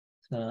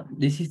So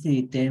this is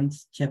the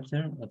 10th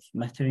chapter of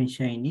Mastering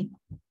Shiny.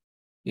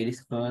 It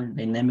is called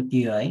Dynamic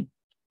UI.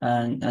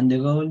 And the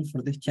goal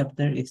for this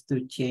chapter is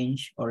to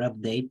change or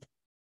update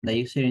the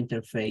user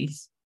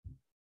interface.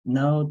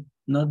 Now,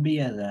 not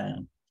via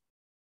the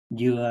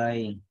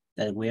UI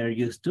that we are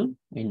used to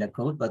in the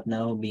code, but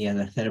now via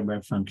the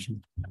server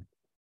function.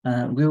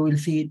 We will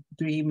see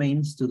three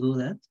means to do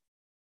that.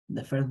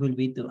 The first will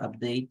be to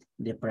update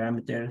the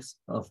parameters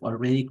of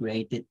already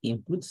created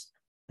inputs.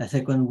 The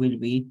second will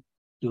be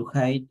to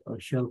hide or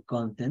show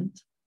content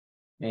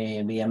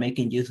via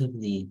making use of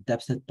the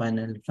tabset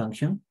panel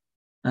function.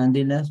 And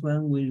the last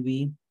one will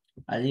be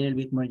a little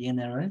bit more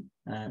general,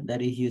 that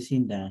is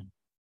using the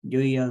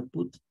UI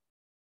output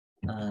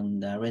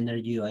and the render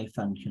UI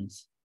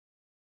functions.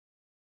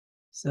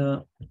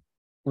 So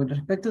with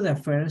respect to the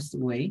first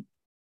way,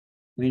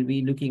 we'll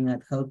be looking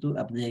at how to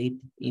update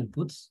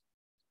inputs.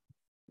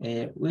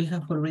 We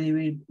have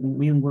already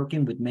been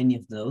working with many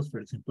of those, for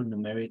example,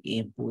 numeric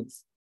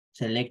inputs,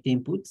 select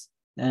inputs,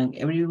 and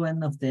every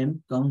one of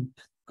them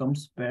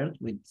comes paired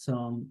with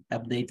some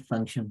update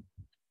function.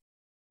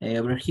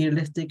 Over here,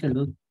 let's take a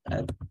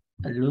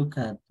look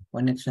at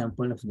one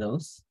example of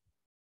those.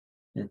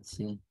 Let's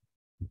see.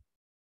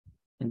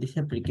 In this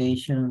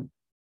application,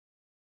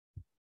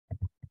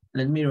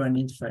 let me run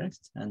it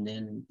first and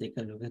then take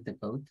a look at the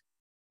code.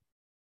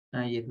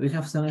 Yes, we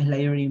have some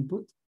slider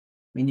input,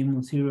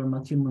 minimum 0,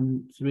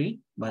 maximum 3,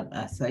 but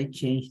as I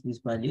change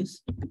these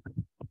values,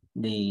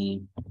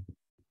 the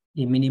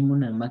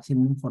minimum and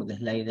maximum for the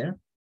slider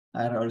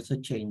are also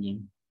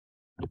changing.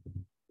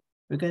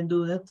 We can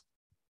do that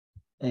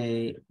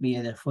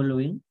via the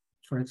following.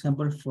 For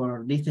example,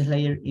 for this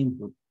slider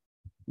input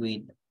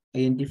with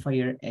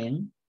identifier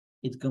n,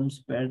 it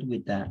comes paired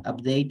with the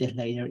update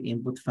slider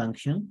input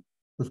function,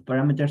 whose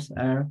parameters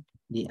are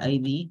the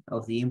ID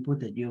of the input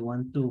that you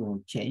want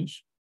to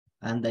change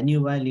and the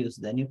new values,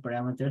 the new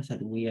parameters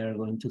that we are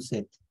going to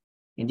set.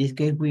 In this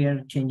case, we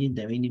are changing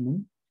the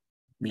minimum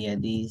via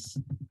this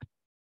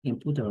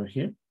input over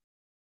here.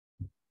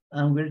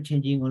 And we're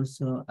changing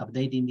also,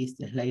 updating this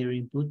slider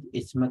input,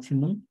 its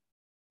maximum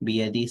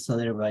via this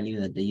other value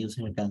that the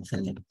user can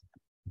select.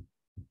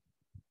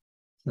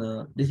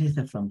 So this is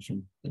the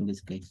function in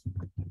this case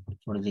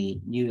for the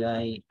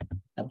UI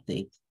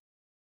update.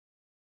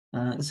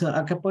 So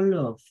a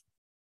couple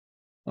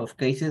of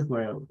cases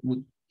where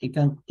it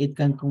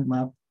can come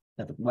up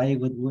that why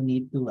would we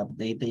need to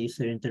update the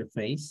user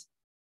interface.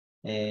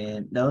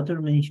 The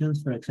author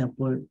mentions, for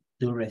example,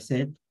 to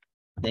reset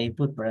the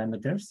input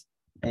parameters.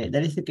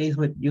 That is the case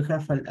when you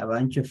have a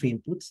bunch of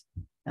inputs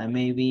and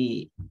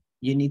maybe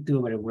you need to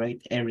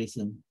overwrite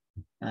everything.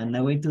 And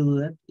the way to do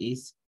that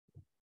is,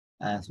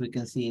 as we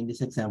can see in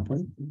this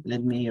example,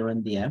 let me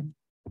run the app.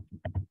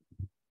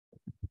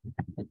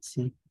 Let's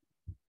see.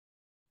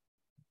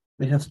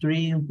 We have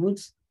 3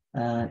 inputs.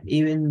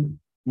 Even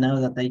now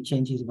that I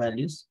change these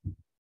values,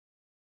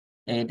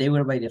 they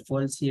were by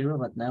default 0,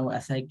 but now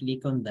as I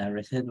click on the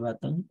reset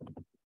button,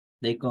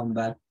 they come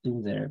back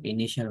to their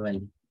initial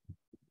value.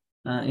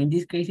 In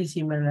this case, it's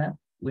similar.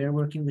 We are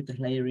working with the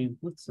slider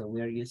input, so we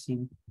are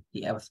using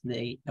the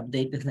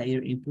update the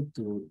slider input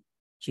to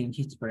change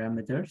its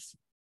parameters.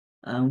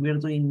 And we're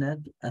doing that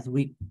as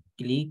we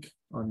click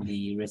on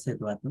the reset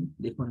button,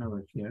 this one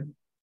over here.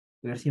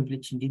 We are simply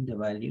changing the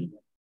value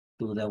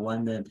to the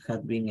one that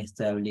had been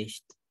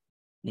established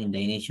in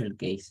the initial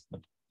case.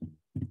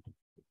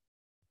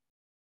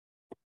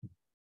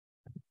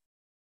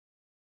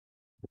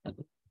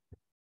 Okay.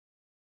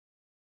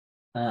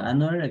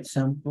 Another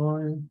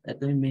example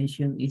that I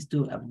mentioned is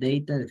to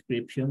update the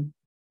description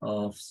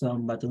of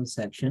some button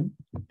section.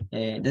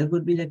 That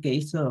would be the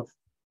case of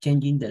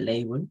changing the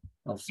label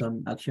of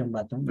some action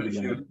button.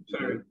 Lucio,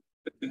 sorry,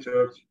 to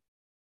interrupt.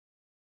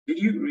 Did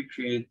you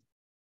recreate?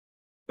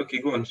 Okay,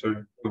 go on,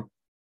 sorry. Go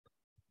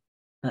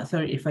on.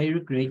 Sorry, if I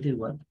recreated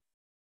what?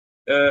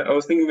 I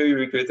was thinking maybe you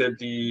recreated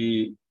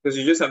because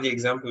you just have the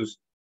examples.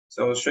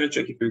 So I was trying to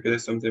check if you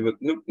recreated something, but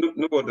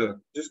no bother.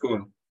 Just go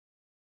on.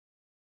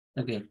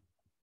 Okay.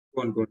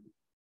 Go on.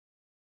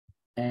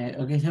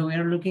 Okay, so we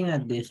are looking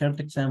at the third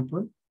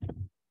example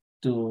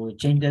to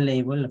change the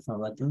label of a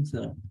button.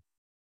 So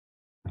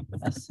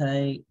as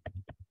I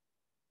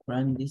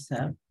run this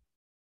app,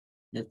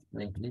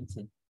 let's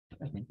see.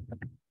 Okay.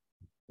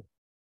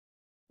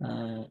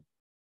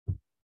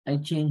 I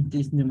changed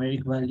this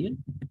numeric value,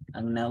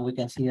 and now we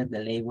can see that the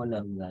label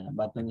of the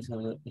button is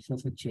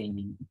also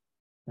changing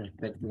with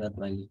respect to that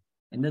value.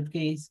 In that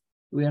case,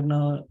 we are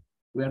not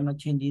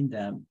changing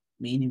the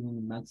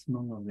minimum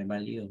maximum of the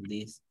value of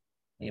this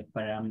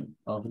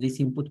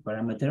input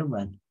parameter,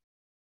 but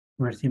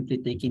we're simply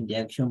taking the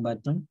action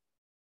button,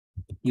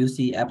 use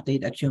the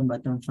update action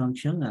button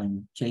function,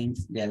 and change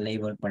the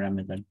label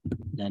parameter.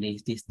 That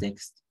is this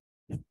text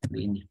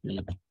being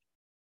displayed.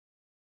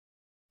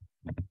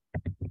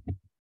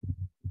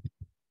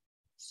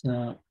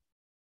 So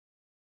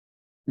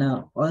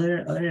now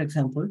other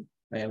example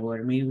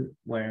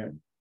where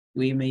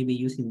we may be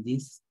using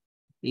this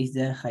is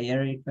the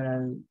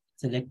hierarchical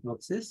select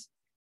boxes.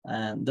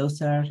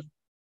 Those are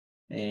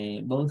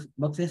both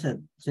boxes that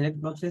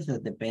select boxes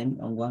that depend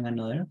on one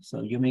another.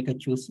 So you make a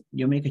choice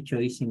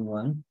in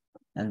one,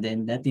 and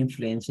then that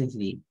influences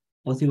the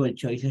possible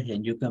choices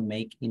that you can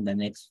make in the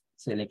next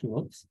select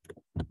box.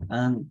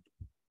 And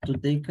to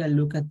take a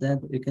look at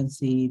that, we can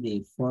see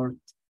the fourth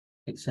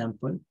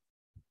example.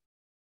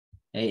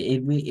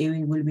 It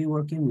will be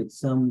working with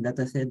some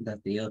data set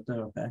that the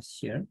author has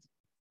shared,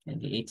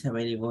 and it's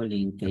available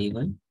in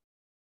Kaggle.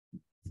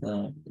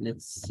 So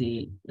let's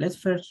see, let's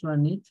first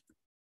run it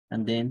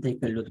and then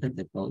take a look at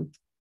the code.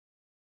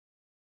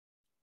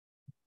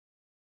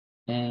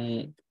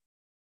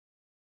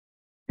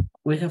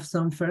 We have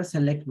some first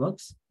select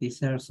box.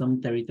 These are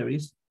some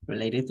territories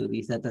related to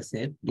this data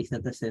set. This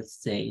data set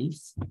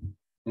sales.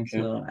 Okay.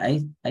 So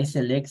I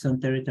select some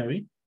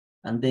territory,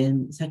 and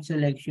then such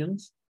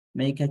selections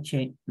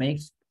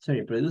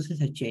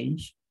produces a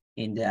change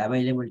in the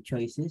available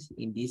choices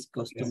in this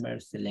customer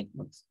select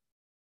box.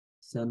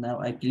 So now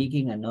I click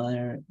in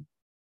another,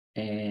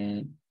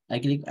 I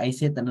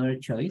set another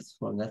choice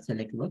for that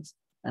select box,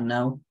 and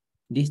now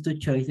these two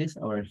choices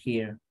over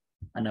here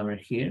and over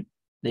here,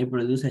 they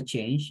produce a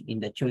change in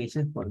the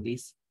choices for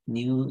this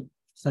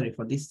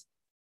for this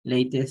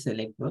latest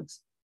select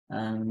box.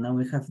 And now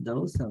we have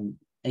those, and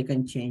I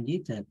can change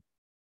it.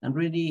 And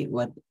really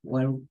what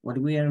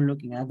we are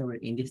looking at over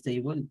in this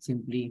table, it's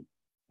simply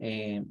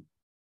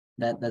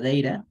that the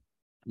data,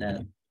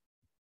 the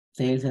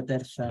sales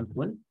data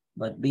sample,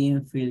 but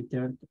being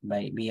filtered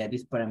via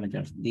these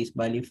parameters, this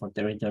value for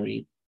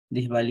territory,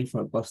 this value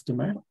for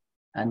customer,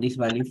 and this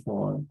value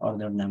for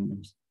order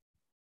numbers.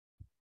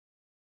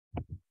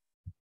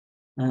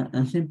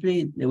 And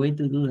simply the way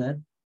to do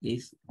that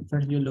is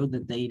first you load the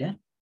data,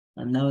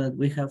 and now that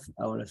we have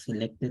our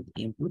selected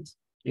inputs,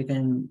 you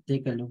can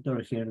take a look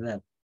over here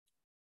that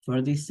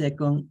for this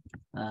second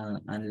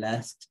and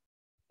last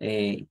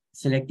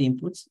select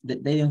inputs,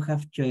 they don't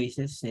have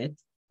choices set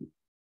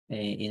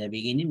in the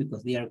beginning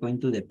because they are going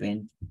to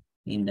depend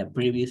in the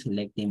previous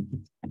select input.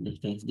 In this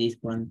case, this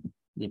one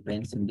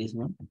depends on this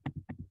one,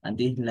 and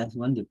this last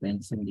one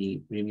depends on the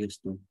previous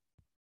two.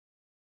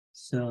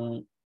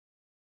 So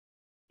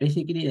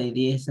basically the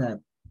idea is that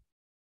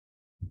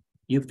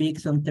you pick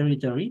some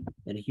territory,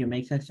 that you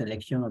make a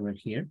selection over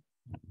here,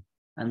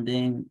 and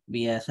then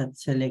via that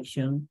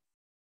selection,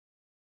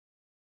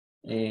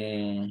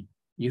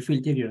 you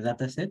filter your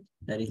data set,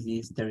 that is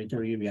this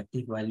territory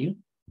reactive value.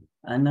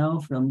 And now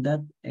from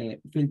that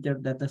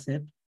filtered data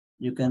set,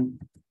 you can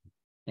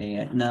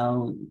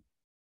now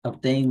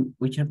obtain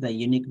which are the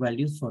unique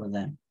values for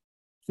the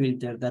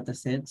filtered data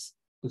sets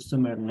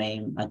customer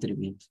name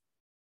attribute.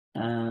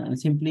 And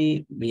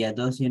simply via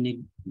those unique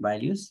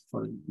values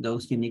for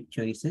those unique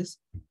choices,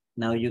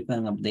 now you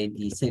can update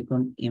the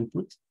second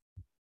input,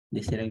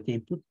 the select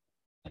input,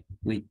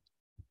 with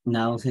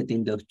now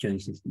setting those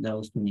choices,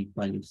 those unique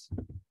values.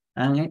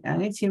 And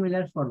it's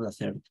similar for the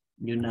third.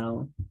 You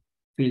now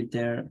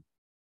filter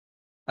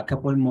a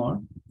couple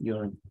more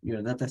your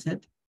data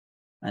set,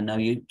 and now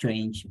you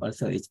change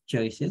also its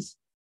choices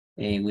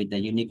with the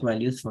unique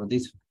values for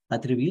this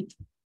attribute,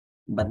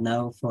 but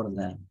now for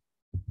the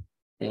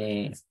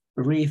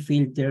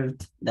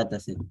re-filtered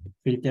dataset,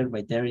 filtered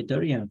by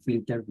territory and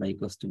filtered by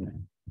customer.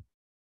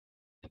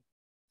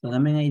 So the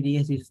main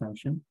idea is this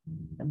function.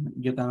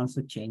 You can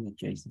also change the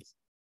choices.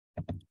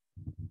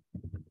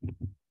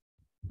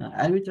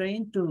 I'll be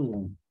trying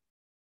to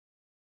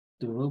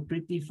go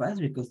pretty fast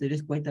because there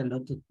is quite a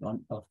lot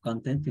of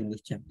content in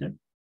this chapter,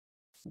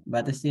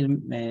 but still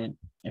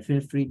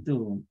feel free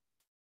to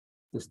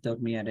stop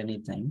me at any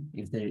time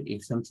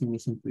if something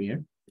isn't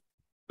clear.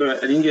 Sorry,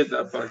 I didn't get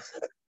that part.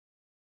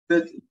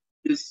 I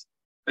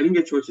didn't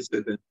get what you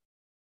said then.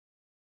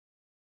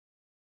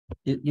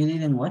 You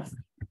didn't what?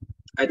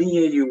 I didn't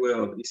hear you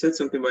well. You said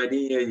something, but I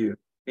didn't hear you.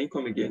 Can you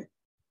come again?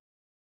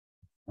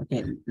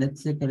 Okay,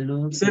 let's take a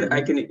look. You said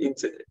I can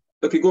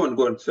okay, go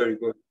on. Sorry,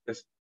 go on.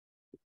 Yes.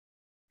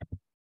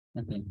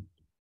 Okay.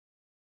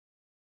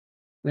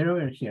 We're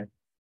over here.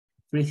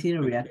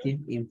 Pre-zero reactive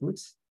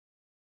inputs.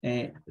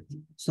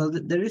 So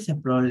there is a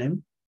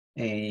problem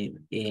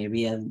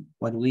via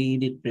what we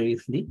did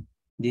previously,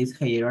 this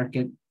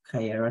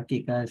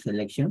hierarchical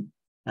selection.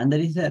 And that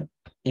is that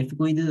if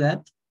we do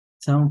that,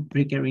 some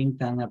flickering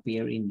can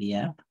appear in the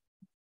app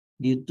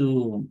due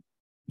to,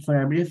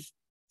 for a brief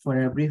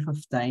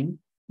of time,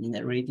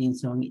 generating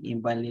some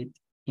invalid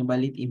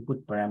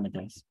input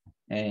parameters.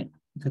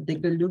 So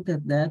take a look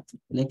at that.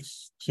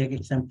 Let's check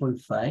example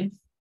 5.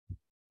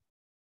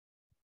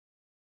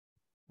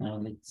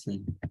 Let's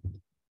see.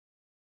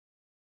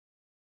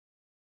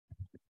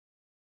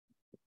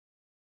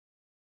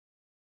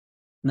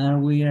 Now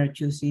we are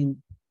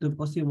choosing two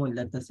possible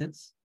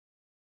datasets,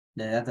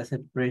 the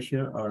dataset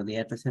pressure or the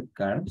dataset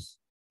curves.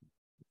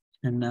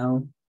 And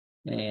now,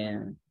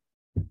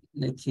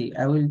 let's see,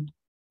 I will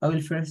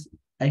first,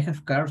 I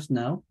have curves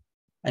now.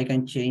 I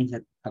can change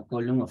a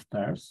column of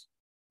curves.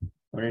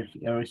 Or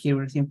here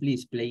we're simply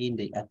displaying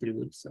the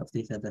attributes of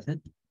this dataset.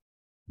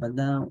 But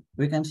now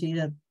we can see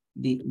that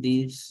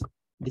this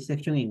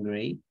section in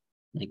gray,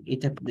 like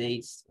it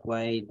updates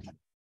quite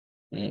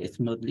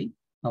smoothly.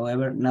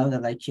 However, now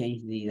that I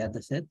change the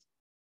data set,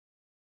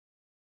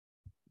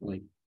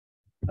 wait,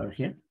 over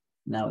here,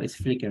 now it's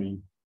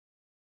flickering.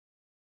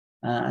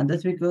 And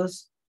that's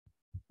because,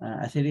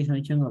 as it is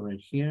mentioned over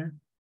here,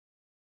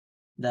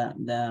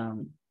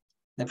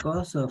 the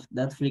cause of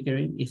that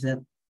flickering is that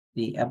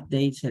the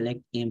update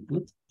select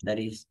input, that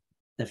is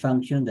the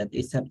function that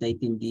is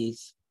updating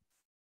these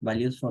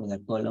values for the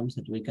columns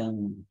that we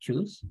can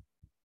choose.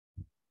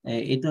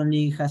 It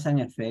only has an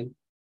effect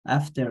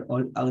after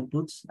all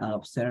outputs and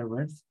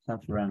observers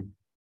have run.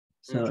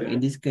 So in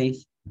this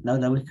case, now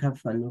that we have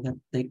a look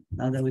at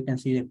now that we can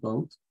see the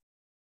code,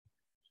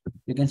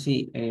 you can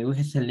see we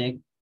can select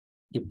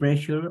the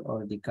pressure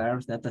or the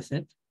curves data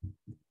set.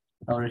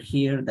 Over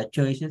here, the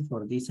choices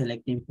for this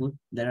select input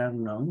that are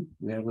known,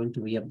 we are going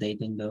to be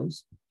updating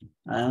those.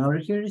 And over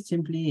here is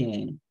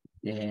simply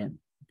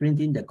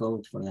printing the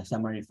code for the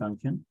summary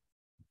function.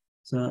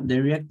 So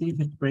the reactive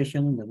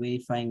expression that we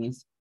define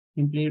is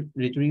simply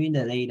retrieving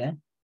the data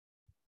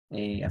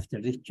after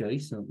this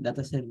choice. So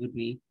data set would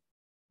be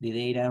the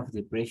data of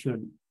the pressure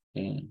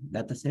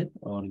data set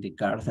or the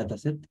curve data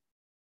set.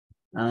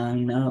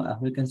 And now, as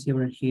we can see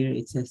over here,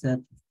 it says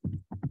that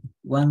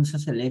once a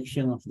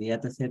selection of the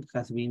data set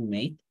has been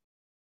made,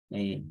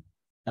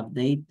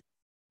 update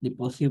the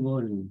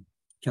possible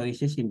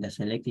choices in the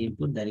select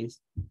input, that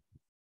is,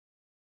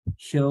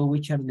 show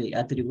which are the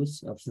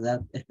attributes of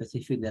that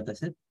specific data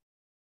set.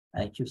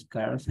 I choose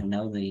cars, and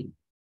now the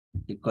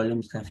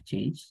columns have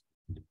changed.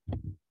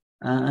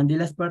 And the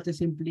last part is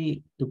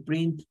simply to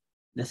print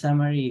the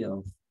summary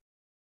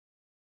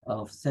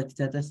of such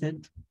data set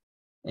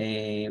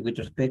with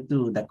respect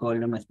to the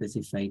column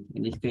specified.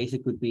 In this case,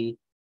 it could be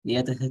the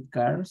dataset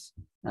cars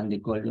and the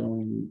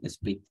column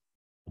speed.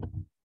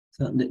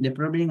 So the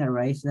problem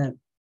arises that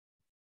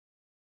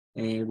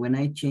when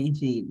I change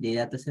the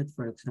dataset,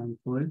 for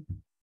example,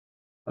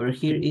 over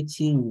here it's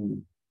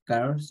in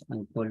cars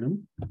and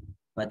column,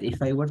 but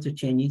if I were to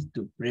change it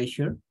to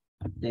pressure,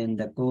 then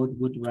the code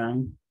would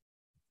run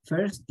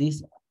first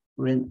this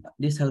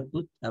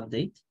output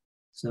update.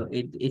 So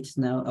it's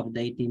now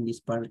updating this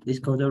part, this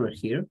code over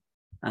here,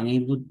 and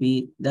it would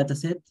be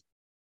dataset.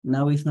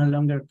 Now it's no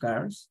longer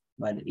cars,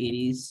 but it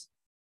is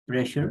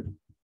pressure.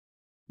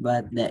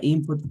 But the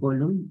input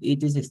column,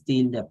 it is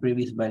still the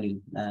previous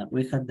value.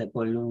 We had the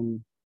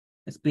column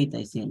speed,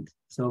 I think.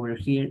 So over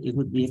here, it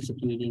would be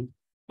executing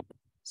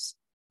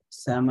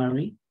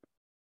summary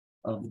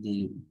of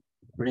the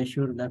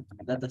pressure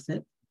data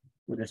set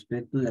with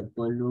respect to the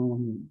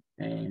column,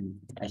 and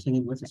I think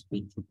it was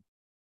speed.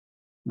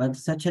 But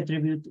such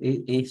attribute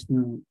is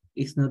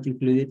not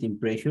included in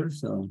pressure,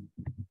 so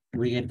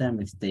we get a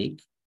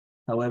mistake.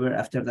 However,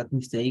 after that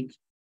mistake,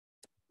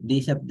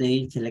 this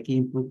update select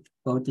input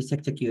code is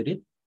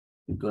executed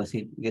because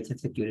it gets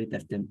executed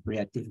after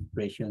reactive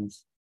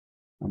expressions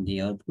on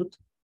the output.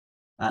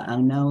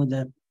 And now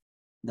that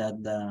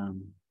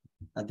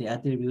the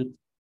attribute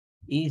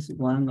is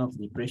one of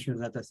the pressure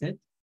data set,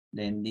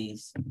 then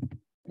this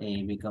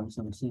becomes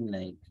something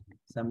like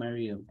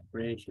summary of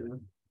pressure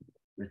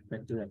with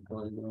respect to the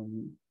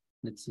column.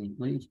 Let's see,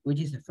 which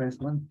is the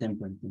first one?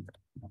 Temperature.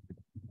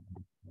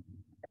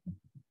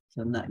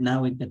 So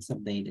now it gets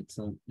updated.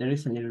 So there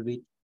is a little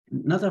bit,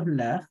 not of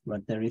lag,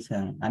 but there is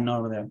an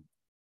order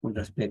with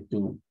respect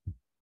to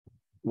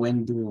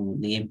when do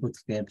the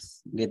inputs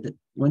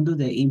when do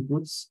the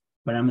inputs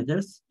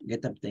parameters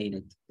get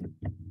updated.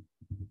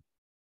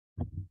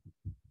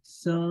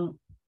 So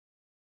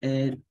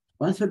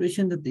one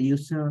solution that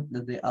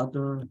the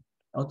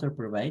author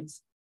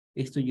provides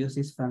is to use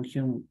this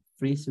function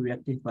freeze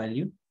reactive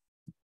value,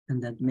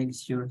 and that makes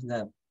sure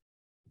that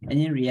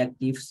any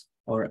reactives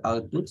or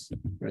outputs,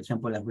 for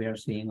example, as we are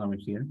seeing over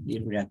here,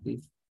 this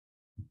reactive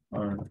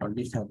or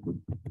this output,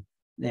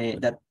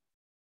 that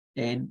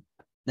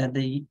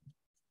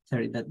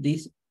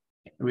these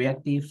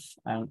reactive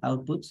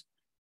outputs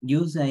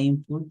use the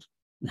input.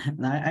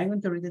 Now I'm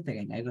going to read it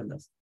again. I got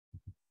lost.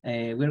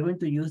 We're going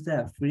to use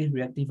the freeze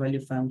reactive value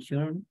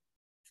function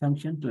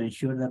to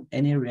ensure that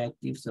any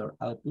reactives or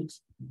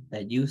outputs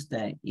that use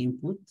the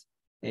input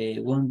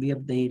won't be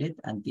updated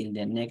until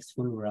the next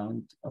full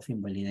round of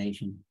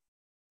invalidation.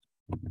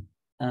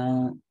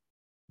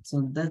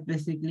 So that's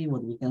basically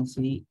what we can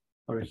see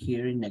over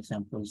here in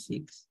example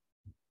 6.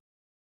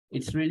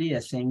 It's really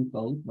the same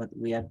code, but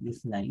we have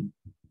this line,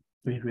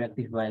 freeze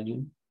reactive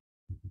value.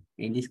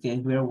 In this case,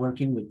 we are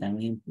working with an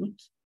input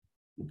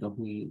because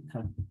we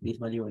have this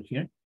value over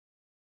here.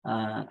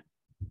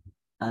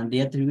 And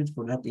the attribute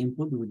for that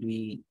input would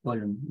be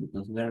column,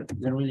 because we're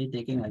really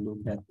taking a look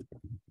at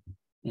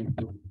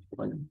input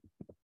column.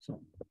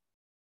 So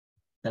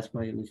that's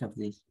why we have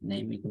this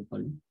name equal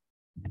column.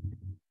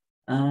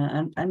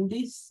 And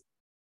this,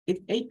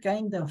 it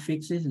kind of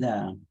fixes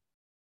the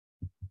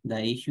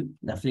issue,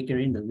 the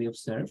flickering that we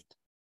observed.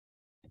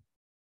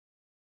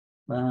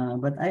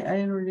 But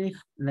I really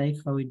like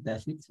how it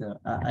does it. So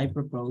I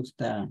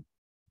proposed a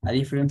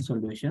different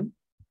solution.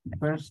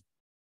 First,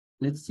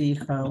 let's see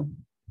how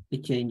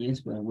it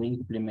changes when we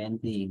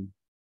implement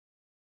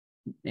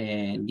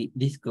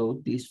this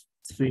code, this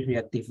freeze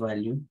reactive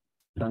value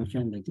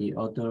function that the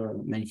author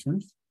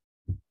mentions.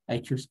 I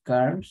choose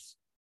cars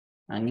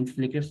and it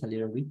flickers a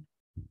little bit.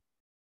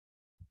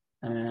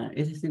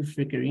 It's still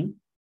flickering,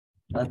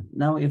 but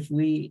now if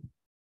we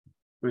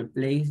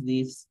replace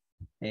this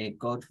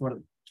code for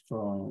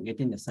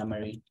getting the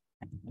summary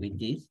with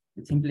this,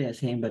 it's simply the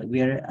same, but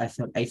we are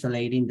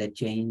isolating the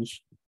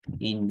change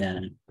in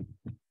the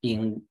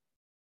in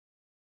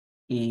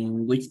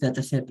which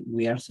dataset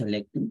we are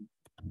selecting.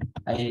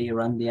 I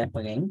run the app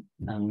again,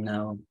 and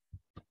now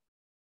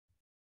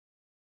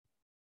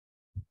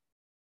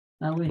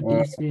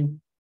we see.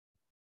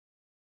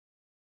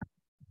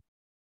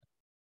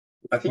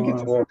 I think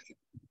it worked.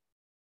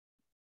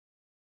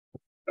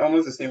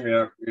 Almost the same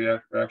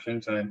reaction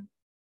time.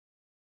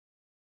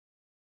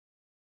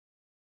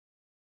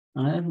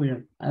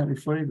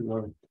 Before it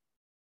worked.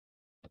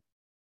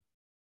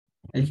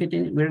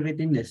 We're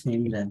getting the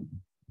same then.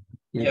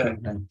 Yeah.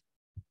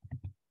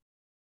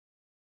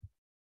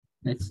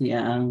 Let's see,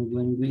 and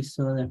when we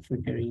saw the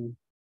flickering,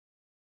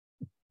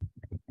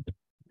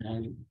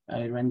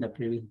 I ran the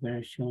previous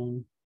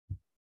version.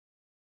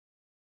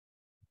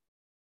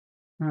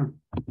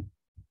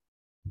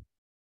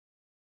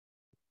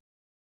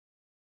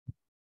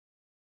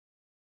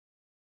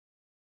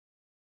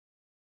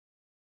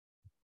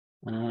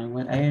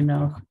 Well, I don't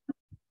know,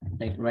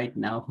 like right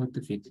now, how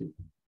to fix it.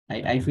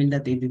 I feel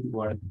that it didn't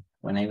work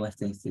when I was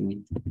testing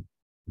it.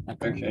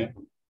 Okay.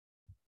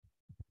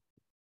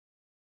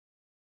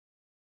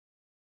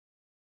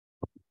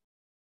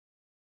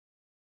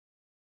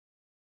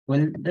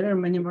 Well, there are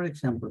many more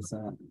examples.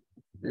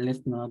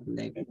 Let's not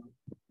like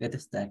get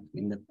stuck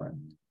in that part.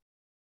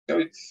 So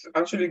it's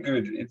actually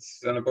good.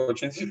 It's an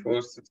opportunity for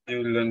us to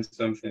still learn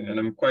something, and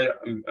I'm quite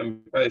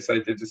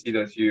excited to see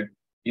that you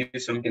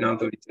use something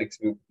out of the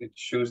textbook. It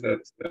shows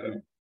that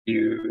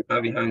you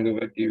have a hang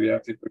over the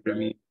reactive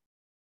programming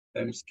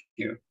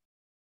skill.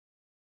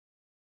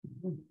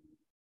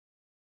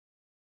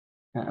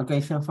 Okay,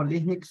 so for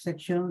this next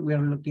section, we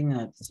are looking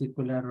at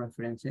circular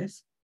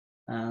references.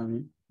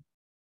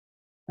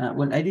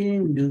 Well, I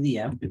didn't do the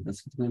app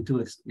because it's going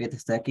to get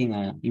stuck in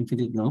an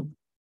infinite loop,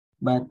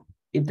 but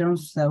it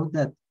turns out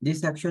that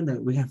this action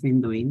that we have been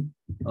doing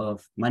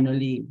of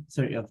updating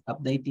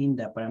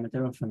the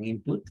parameter of an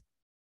input,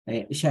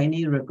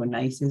 mshiny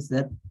recognizes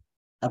that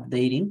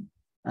updating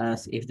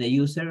as if the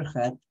user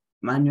had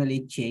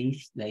manually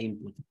changed the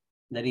input.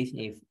 That is,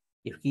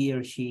 if he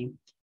or she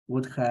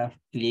would have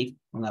clicked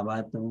on a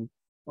button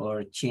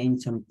or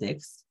changed some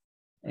text.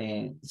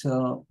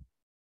 So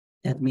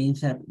that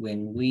means that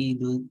when we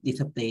do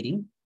this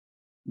updating,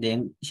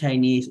 then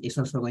mshiny is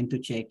also going to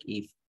check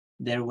if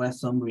there was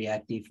some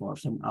reactive or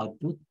some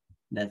output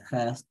that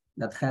had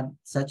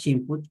such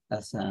input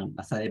as a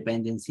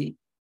dependency,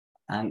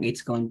 and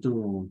it's going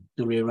to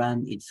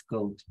rerun its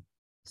code.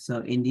 So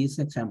in this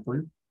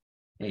example,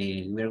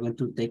 we're going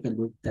to take a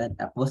look at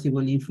a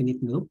possible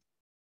infinite loop,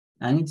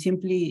 and it's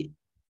simply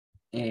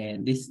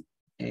this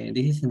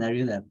is a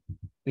scenario that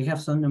we have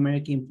some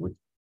numeric input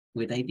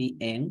with ID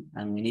n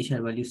and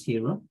initial value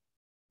 0,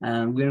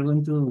 and we're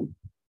going to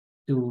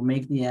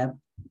make the app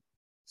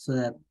so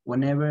that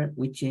whenever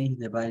we change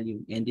the value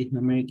in this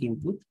numeric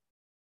input,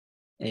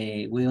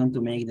 we want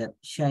to make that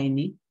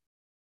mshiny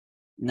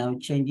now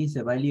changes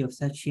the value of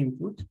such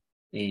input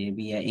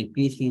via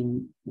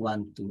increasing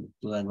 1 to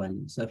that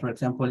value. So for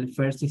example,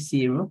 first is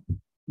 0,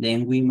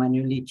 then we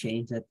manually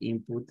change that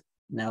input.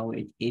 Now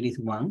it is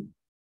 1,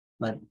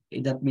 but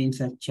that means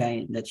that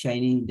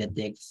mshiny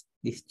detects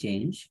this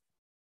change.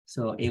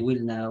 So it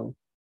will now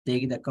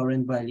take the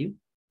current value,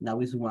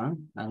 now it's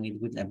 1, and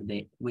it will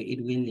update.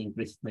 It will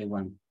increase by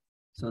 1.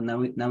 So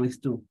now it's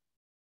 2.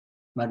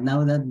 But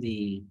now that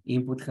the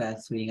input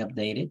has been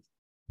updated,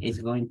 it's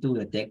going to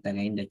detect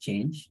again the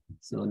change.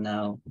 So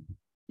now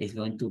it's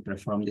going to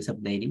perform this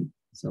updating.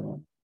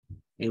 So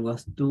it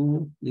was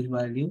 2, this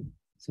value.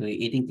 So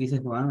it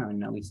increases 1, and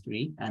now it's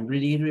 3. And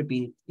really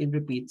it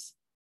repeats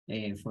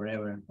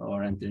forever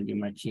or until the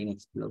machine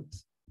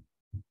explodes.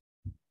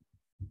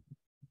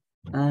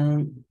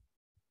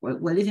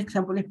 Well, this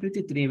example is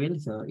pretty trivial,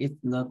 so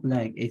it's not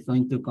like it's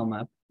going to come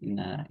up in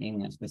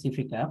a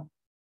specific app.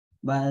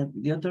 But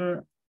the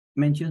author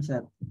mentions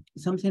that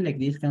something like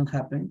this can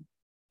happen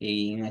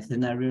in a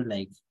scenario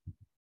like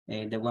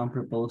the one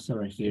proposed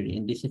over here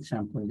in this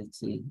example. Let's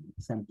see,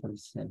 example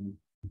 7.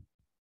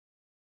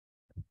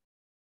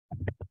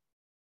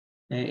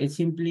 It's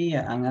simply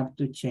an app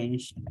to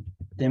change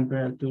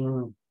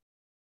temperature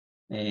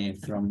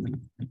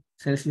from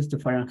Celsius to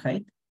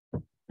Fahrenheit.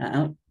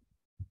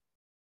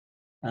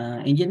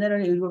 In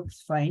general, it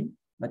works fine,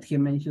 but he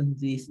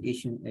mentions this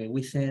issue.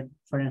 We set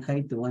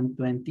Fahrenheit to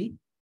 120,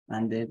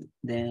 and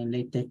then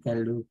let's take a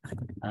look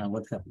at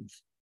what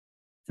happens.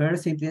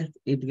 First,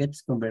 it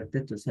gets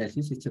converted to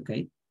Celsius, it's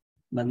okay.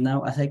 But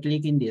now, as I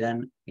click in the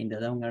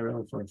down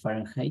arrow for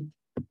Fahrenheit,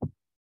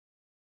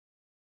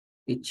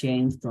 it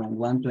changed from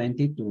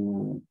 120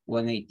 to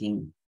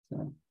 118.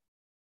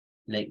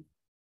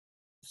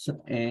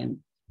 So, and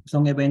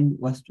some event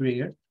was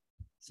triggered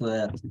so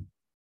that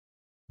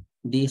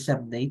this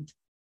update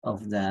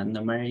of the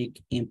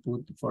numeric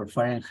input for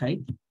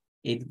Fahrenheit,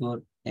 it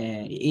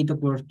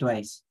occurred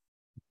twice.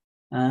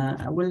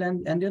 Well,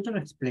 and the author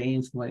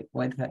explains why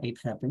it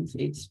happens.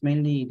 It's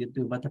mainly due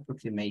to bad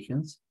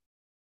approximations,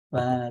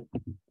 but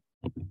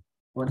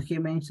what he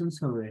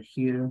mentions over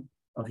here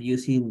of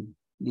using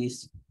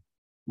these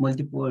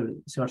multiple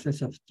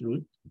sources of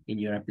truth in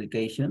your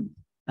application,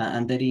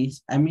 and that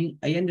is, I mean,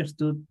 I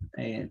understood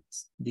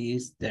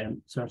these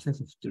term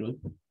sources of truth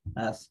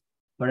as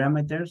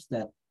parameters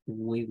that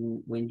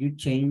when you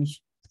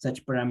change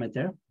such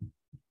parameter,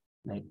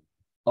 like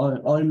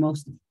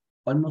almost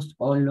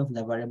all of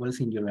the variables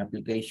in your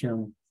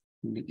application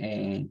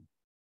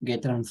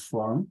get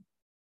transformed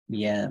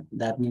via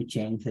that new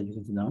change that you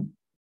have done.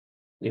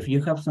 If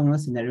you have some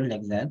scenario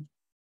like that,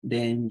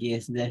 then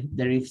yes,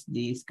 there is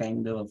this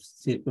kind of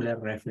circular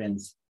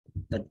reference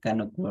that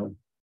can occur.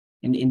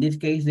 In this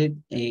case,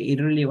 it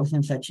really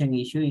wasn't such an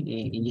issue.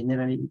 In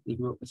general, it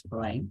was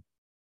fine,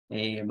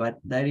 but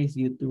that is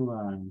due to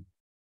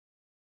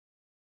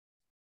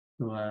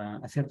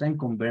a certain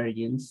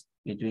convergence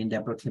between the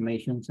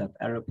approximations that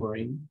are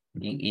occurring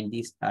in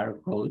this R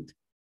code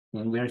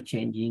when we are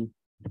changing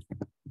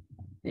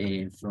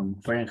from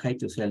Fahrenheit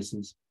to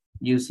Celsius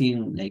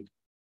using like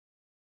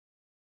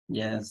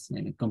just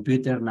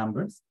computer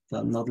numbers,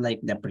 so not like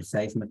the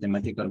precise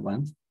mathematical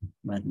ones,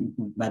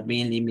 but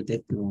being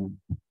limited to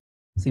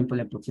simple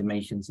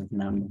approximations of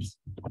numbers.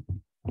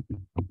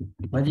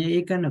 But yeah,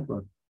 it can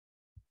occur.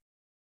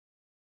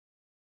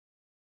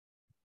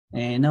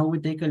 And now we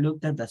take a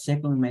look at the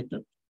second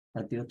method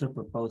that the author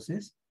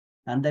proposes,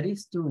 and that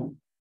is to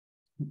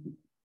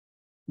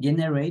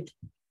generate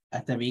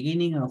at the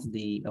beginning of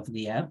the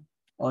app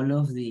all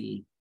of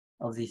the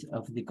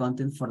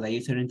content for the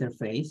user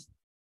interface.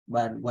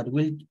 But what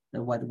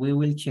we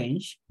will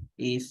change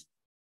is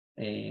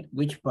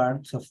which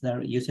parts of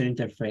the user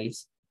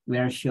interface we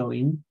are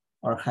showing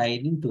or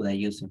hiding to the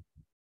user.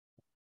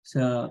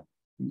 So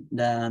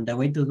the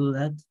way to do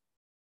that,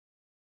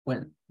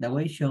 well, the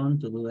way shown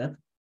to do that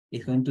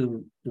is going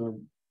to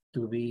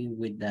be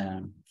with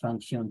the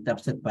function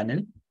tabset panel.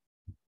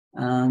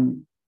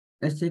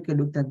 Let's take a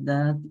look at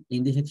that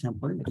in this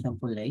example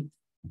 8.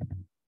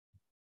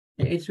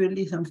 It's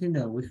really something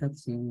that we have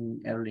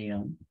seen early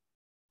on.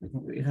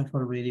 We have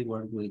already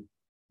worked with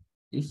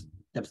these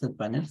tabset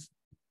panels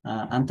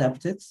and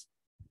tabsets.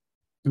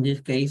 In this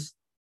case,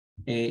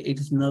 it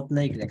is not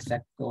like the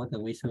exact code that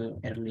we saw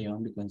early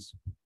on, because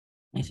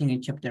I think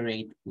in chapter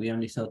 8, we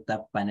only saw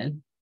tab panel,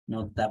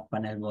 not tab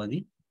panel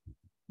body.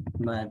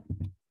 But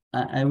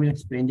I will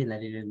explain it a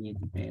little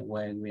bit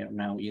why we are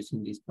now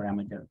using this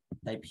parameter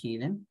type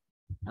hidden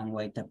and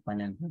why tab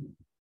panel body.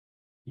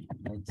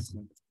 Let's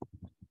see.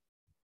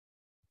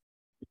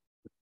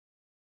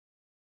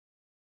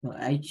 So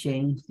I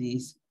change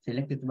this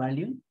selected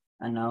value,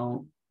 and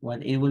now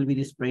what it will be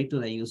displayed to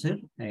the user,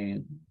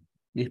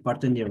 this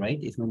part on the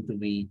right is going to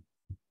be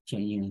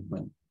changing as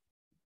well.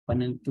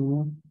 Panel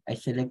 2, I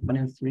select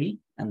panel 3,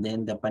 and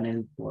then the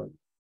panel 4.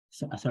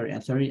 So,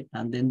 sorry,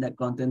 and then the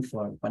content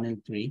for panel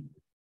 3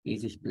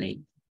 is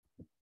displayed.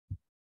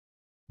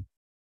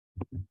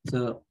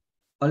 So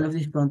all of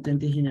this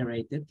content is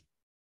generated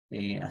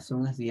as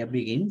soon as the app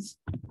begins.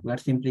 We are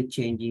simply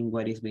changing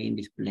what is being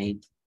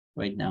displayed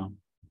right now.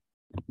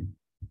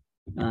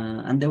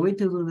 And the way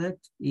to do that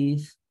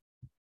is,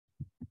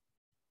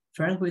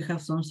 first we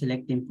have some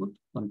select input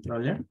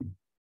controller,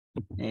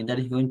 and that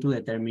is going to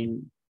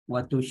determine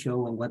what to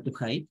show and what to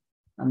hide.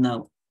 And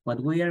now what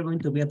we are going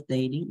to be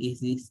updating is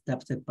this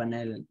tabset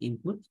panel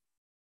input.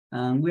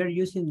 And we are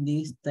using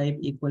this type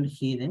equal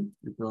hidden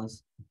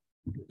because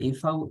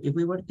if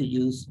we were to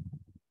use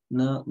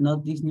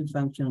not this new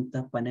function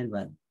tab panel,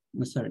 but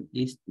no, sorry,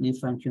 this new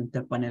function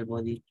tab panel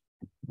body,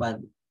 but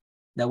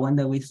the one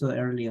that we saw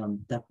early on,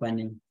 tab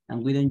panel,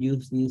 and we don't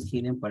use this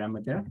hidden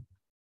parameter,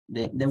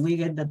 then we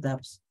get the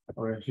tabs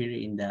over here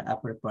in the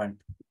upper part.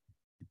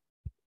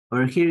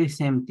 Over here is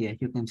empty, as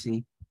you can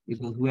see,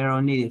 because we are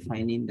only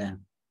defining the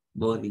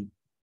body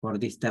for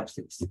these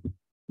tabsets,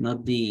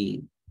 not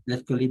the,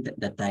 let's call it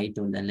the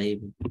title, the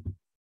label.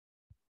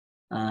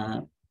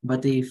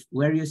 But if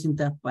we're using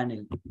tab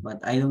panel, but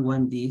I don't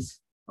want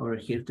this over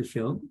here to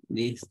show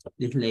this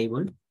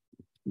label,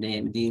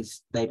 then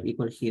this type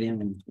equal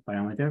hidden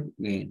parameter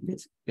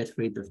gets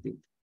rid of it.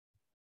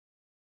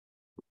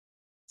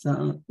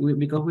 So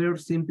because we're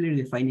simply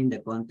defining the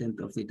content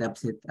of the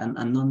tabset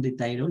and not the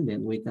title,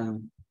 then we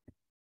can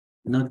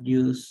not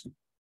use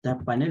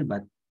tab panel,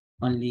 but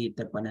only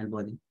tab panel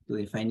body to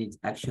define its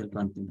actual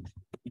content.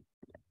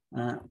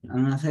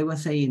 And as I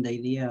was saying, the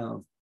idea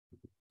of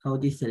how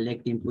this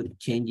select input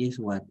changes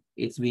what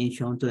it's being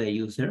shown to the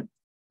user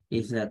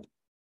is that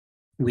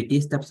with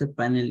this tabset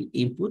panel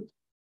input,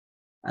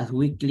 as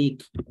we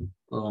click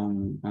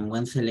on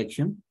one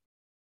selection,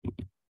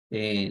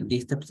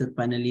 this tabset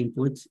panel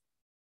inputs,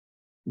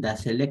 the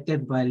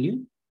selected value,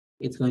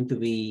 it's going to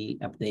be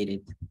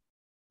updated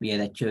via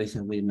the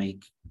choices we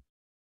make.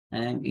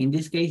 And in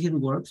this case, it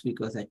works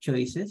because the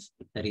choices,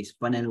 that is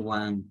panel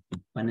 1,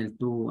 panel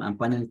 2, and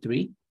panel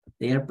 3,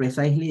 they are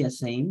precisely the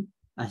same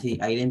as the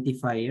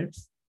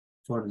identifiers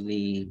for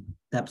the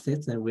tab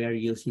sets that we are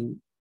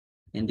using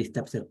in this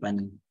tab set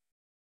panel.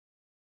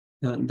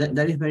 So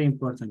that is very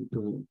important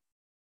to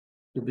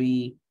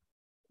be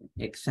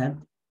exact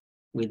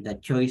with the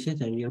choices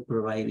that you're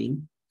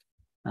providing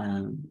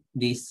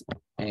this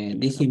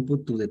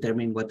input to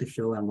determine what to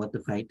show and what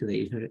to hide to the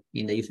user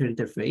in the user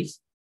interface,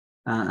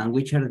 and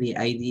which are the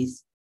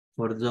IDs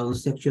for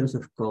those sections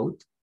of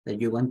code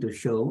that you want to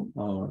show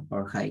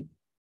or hide.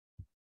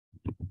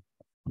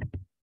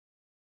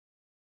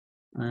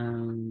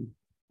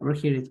 Over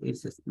here it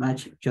says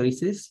match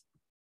choices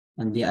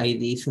and the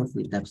IDs of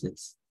the tab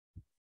sets.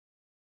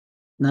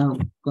 Now,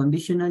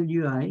 conditional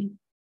UI,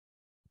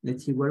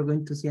 let's see, we're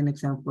going to see an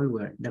example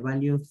where the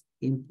value of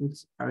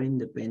inputs are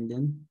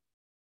independent.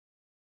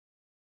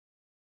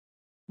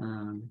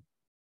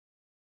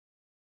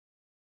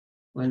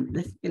 Well,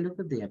 let's take a look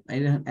at the app. I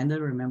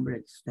don't remember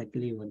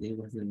exactly what they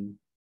was doing.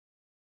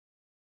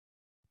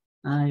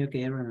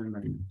 Okay, I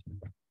remember.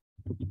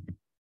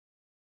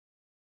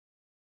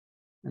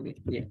 Okay,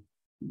 yeah,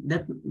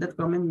 that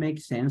comment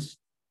makes sense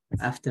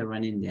after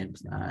running the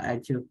apps.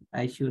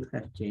 I should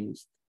have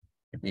changed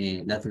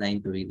that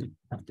line to it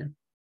after.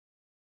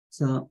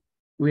 So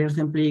we are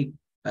simply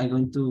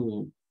going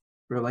to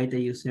provide the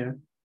user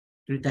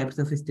 3 types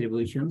of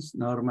distributions: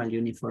 normal,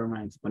 uniform,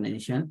 and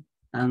exponential.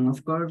 And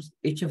of course,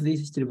 each of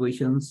these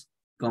distributions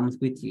comes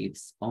with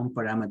its own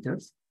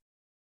parameters.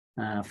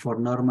 For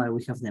normal,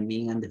 we have the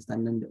mean and the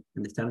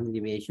standard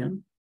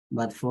deviation.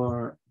 But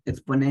for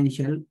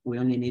exponential, we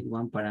only need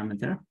one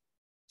parameter.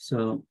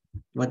 So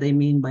what I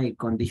mean by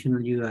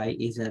conditional UI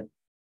is that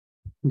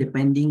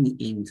depending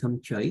in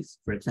some choice,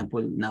 for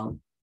example, now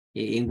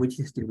in which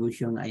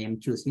distribution I am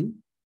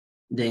choosing,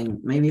 then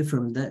maybe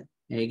from that,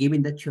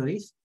 given that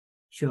choice,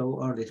 show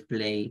or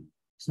display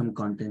some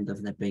content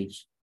of the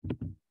page.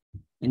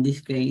 In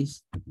this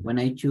case, when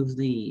I choose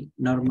the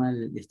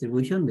normal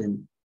distribution,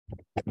 then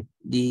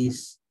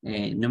these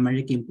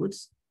numeric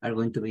inputs are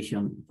going to be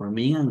shown for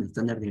mean and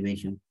standard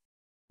deviation.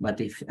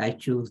 But if I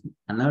choose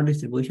another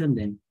distribution,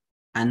 then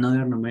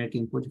another numeric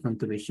input is going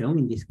to be shown,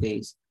 in this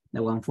case,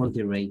 the one for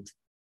the rate.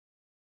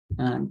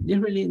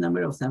 There's really a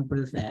number of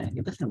samples,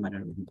 it doesn't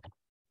matter.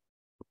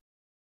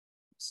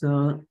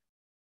 So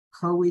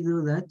how we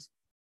do that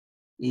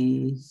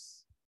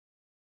is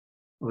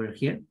over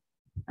here.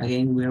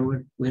 Again,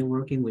 we're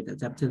working with the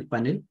tab set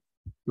panel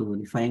to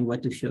define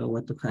what to show,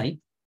 what to hide.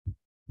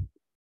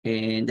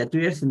 And the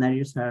trigger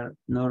scenarios are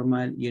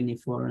normal,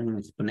 uniform,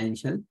 and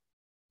exponential.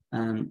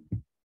 And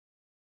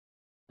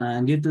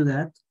due to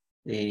that,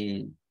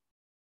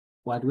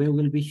 what we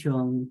will be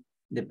shown,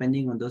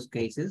 depending on those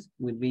cases,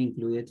 will be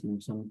included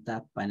in some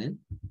tab panel.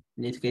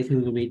 In this case, it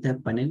will be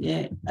tab panel.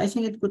 Yeah, I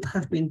think it could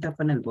have been tab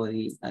panel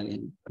body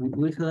again.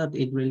 We thought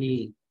it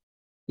really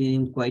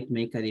didn't quite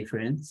make a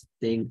difference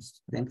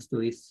thanks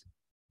to this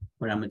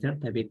parameter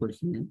that we put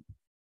here.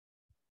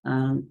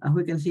 As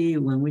we can see,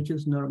 when we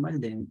choose normal,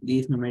 then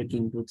these numeric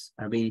inputs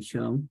are being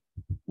shown.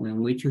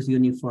 When we choose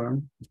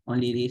uniform,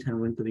 only these are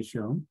going to be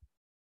shown,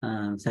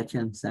 such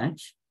and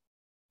such.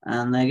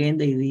 And again,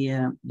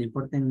 the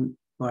important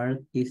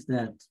part is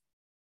that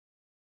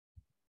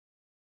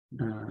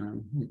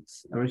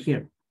it's over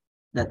here,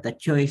 that the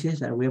choices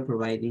that we are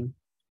providing,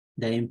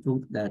 the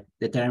input that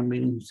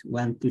determines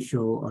what to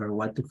show or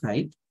what to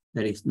hide,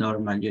 that is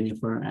normal,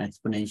 uniform, and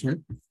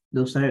exponential,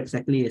 those are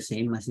exactly the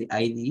same as the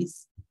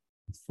IDs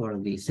for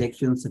the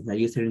sections of the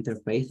user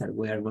interface that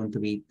we are going to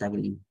be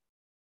tackling.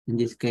 In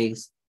this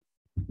case,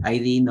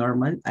 ID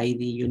normal,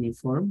 ID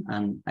uniform,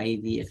 and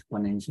ID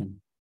exponential.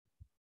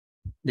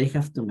 They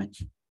have to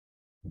match.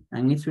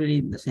 And it's really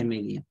the same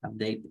idea,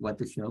 update what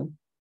to show.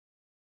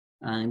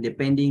 And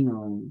depending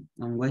on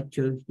what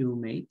choice you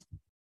made,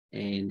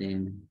 and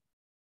then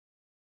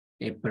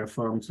it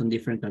performs some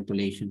different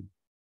calculation.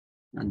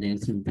 And then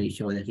simply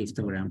show the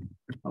histogram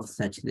of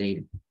such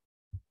data.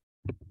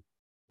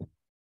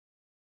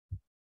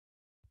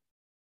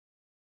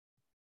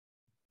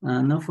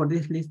 Now for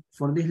this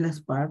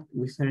last part,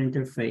 with our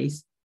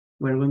interface,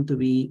 we're going to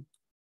be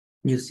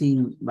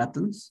using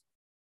buttons.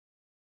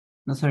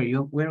 No, sorry,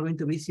 we're going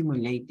to be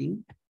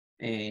simulating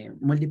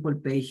multiple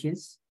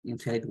pages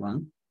inside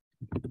one.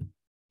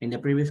 In the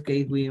previous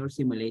case, we were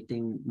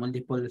simulating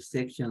multiple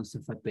sections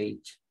of a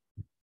page.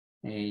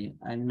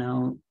 And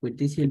now with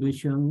this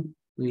solution,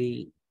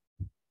 we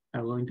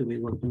are going to be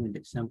working with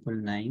example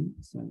 9.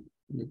 So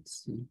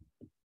let's see.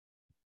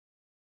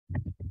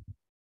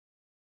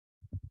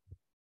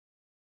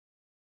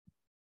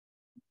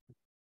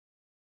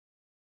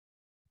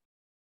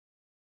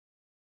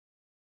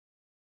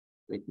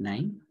 With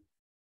 9.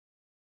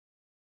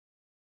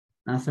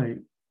 Sorry,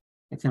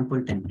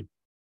 example 10.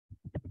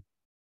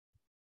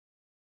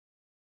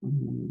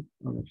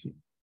 Over here.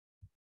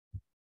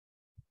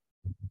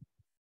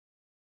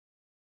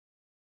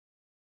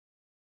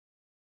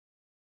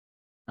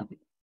 Okay.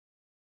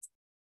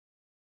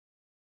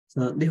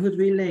 So this would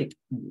be like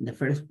the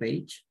first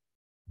page.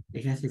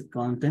 It has its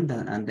content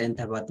and then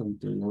the button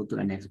to go to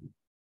the next one.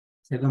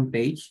 Second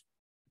page,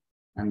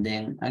 and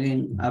then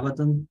again a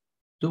button,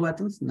 2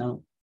 buttons.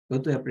 Now go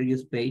to the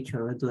previous page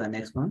or go to the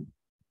next one.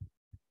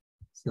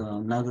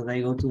 So now that I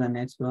go to the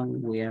next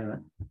one, we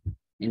are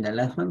in the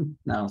last one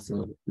now.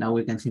 So now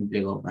we can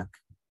simply go back.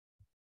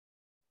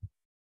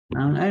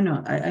 I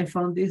know I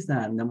found this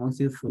the most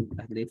useful,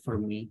 at least for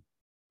me,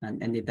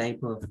 and the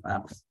type of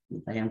apps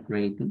that I am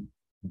creating.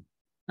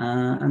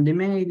 And the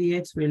main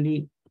idea is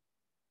really,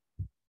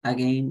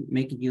 again,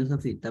 make use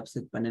of the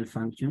tabset panel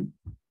function.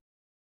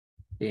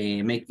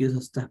 Make use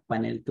of stack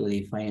panel to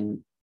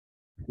define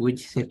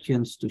which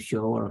sections to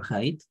show or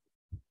hide.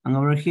 And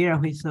over here,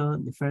 we saw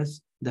the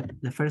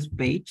first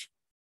page,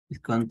 this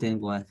content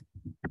was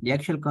the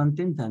actual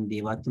content and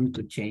the button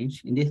to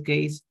change. In this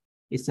case,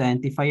 its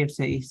identifier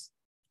says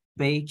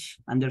page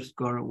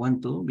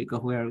 _12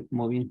 because we are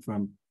moving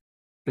from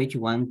page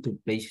 1 to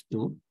page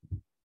 2.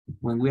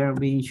 When we are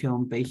being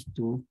shown page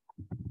 2,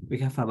 we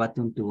have a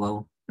button to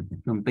go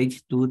from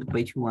page 2 to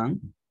page 1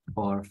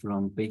 or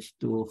from page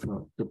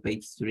 2 to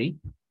page 3.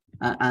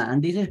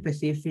 And this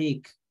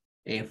specific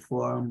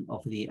form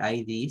of the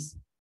IDs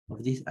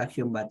of these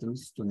action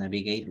buttons to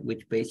navigate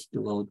which page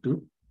to go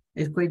to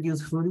is quite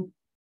useful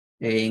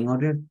in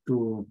order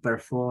to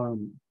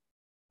perform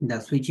the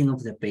switching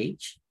of the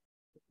page,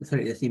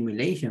 sorry, the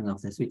simulation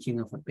of the switching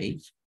of a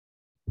page.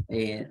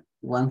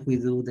 Once we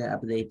do the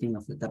updating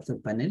of the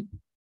tabset panel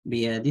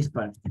via this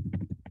part.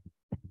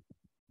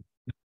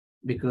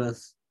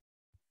 Because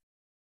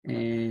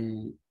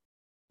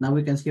now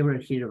we can see over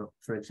here,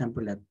 for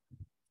example, that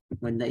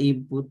when the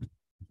input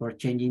for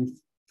changing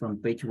from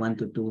page 1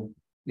 to 2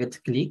 gets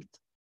clicked,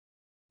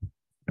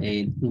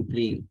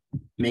 simply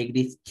make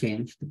this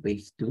change to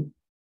page 2.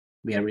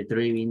 We are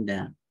retrieving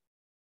the,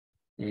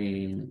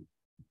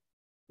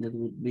 that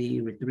would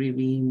be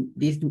retrieving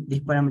this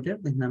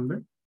parameter, this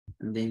number,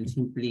 and then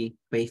simply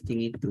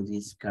pasting it to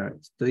this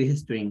character, to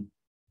this string.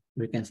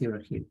 We can see over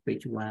here,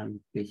 page 1,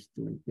 page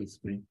 2, page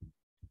 3.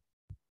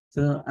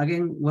 So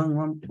again,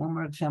 one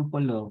more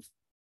example of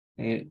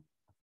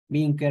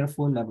being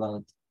careful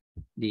about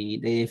the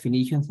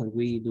definitions that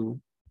we do,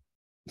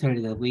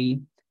 sorry, that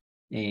we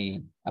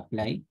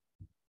apply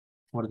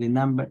for the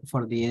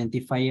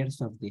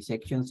identifiers of the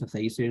sections of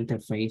the user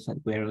interface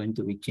that we are going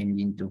to be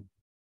changing to.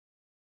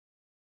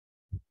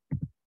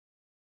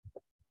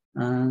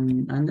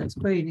 And that's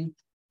quite it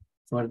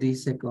for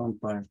this second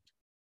part.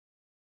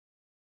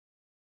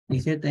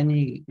 Is there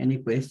any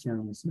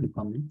questions or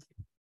comments?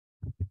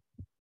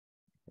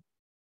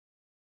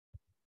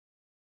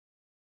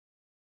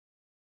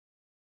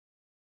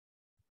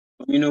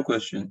 No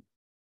question.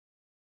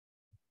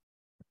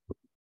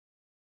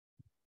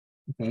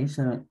 Okay,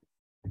 so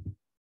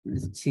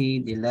let's see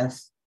the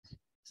last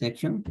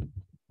section,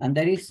 and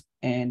that is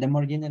the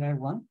more general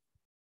one.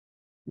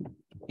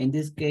 In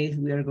this case,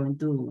 we are going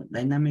to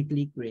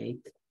dynamically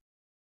create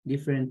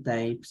different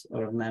types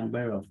or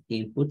number of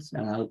inputs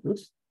and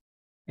outputs.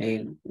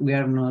 We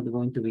are not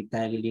going to be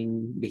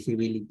tagging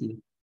visibility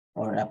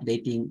or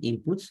updating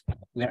inputs.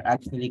 We are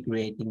actually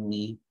creating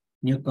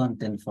new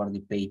content for the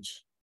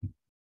page.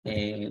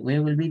 We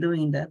will be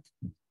doing that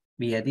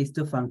via these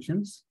two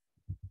functions.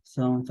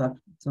 Some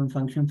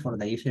function for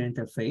the user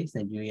interface,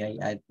 the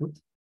UI output,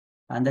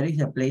 and there is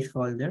a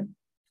placeholder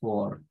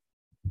for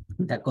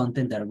the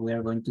content that we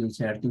are going to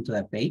insert into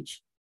the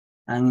page.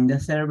 And in the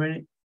server,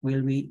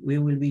 we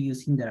will be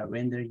using the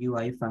render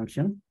UI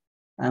function,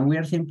 and we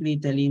are simply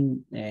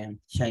telling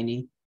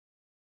Shiny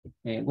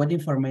what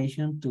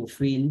information to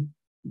fill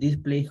this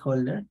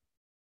placeholder,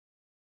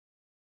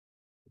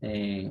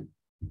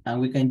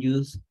 and we can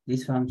use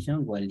this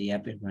function while the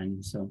app is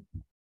running. So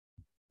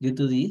due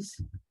to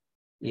this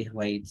is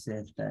why it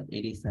says that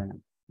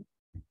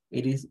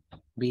it is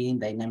being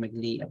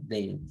dynamically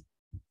updated.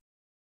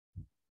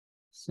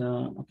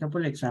 So a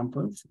couple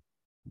examples.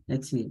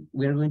 Let's see,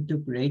 we are going to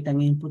create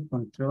an input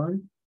control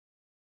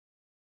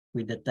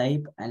with the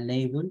type and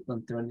label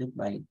controlled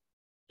by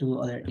two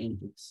other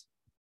inputs.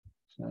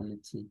 So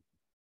let's see,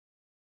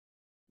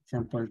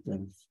 example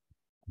 12.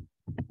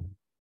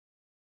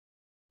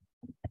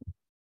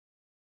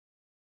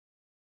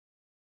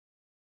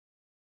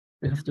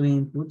 We have two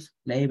inputs,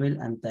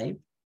 label and type.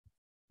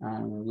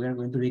 We are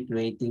going to be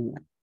creating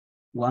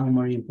one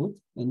more input.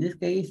 In this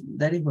case,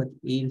 that is what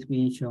is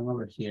being shown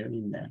over here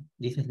in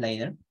this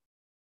slider.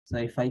 So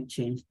if I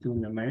change to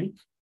numeric,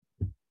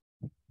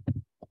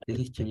 this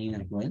is changing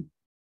as well.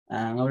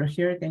 And over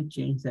here, I can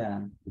change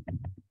the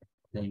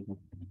label.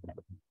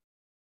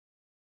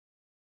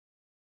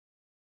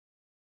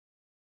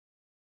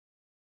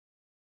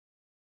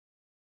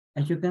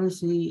 As you can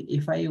see,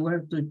 if I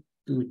were to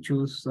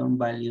choose some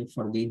value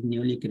for these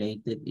newly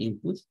created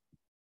inputs,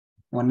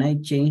 when I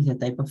change the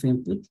type of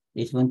input,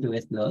 it's going to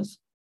get lost.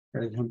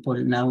 For example,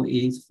 now it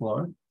is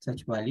 4,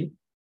 such value.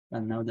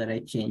 And now that I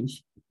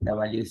change, the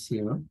value is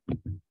 0.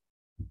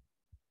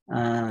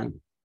 That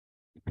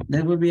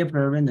will be a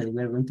problem that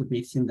we're going to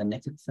fix in the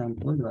next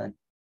example, but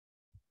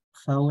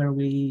how are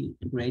we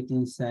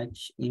creating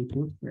such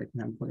input? For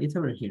example, it's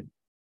over here.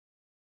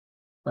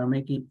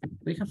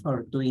 We have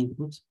our two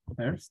inputs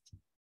first,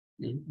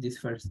 these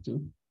first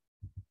two.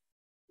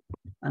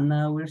 And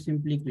now we're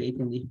simply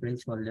creating this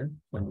placeholder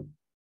for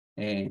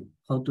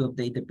how to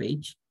update the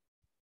page.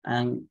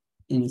 And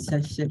in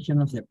such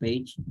section of the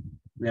page,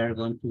 we are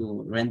going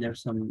to render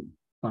some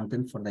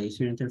content for the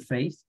user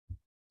interface.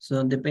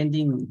 So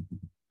depending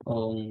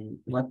on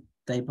what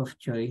type of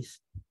choice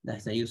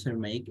does the user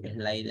make, a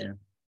slider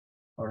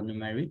or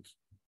numeric,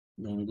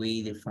 then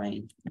we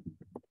define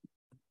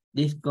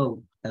this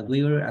code that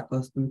we were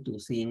accustomed to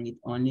seeing it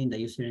only in the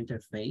user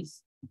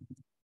interface.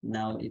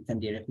 Now it can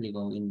directly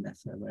go in the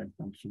server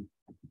function.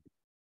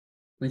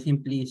 We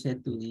simply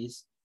set to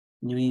this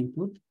new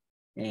input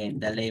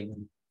and the label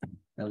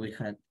that we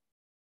had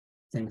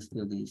thanks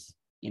to this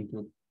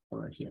input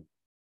over here.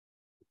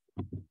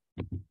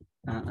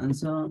 And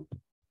so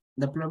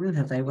the problem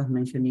that I was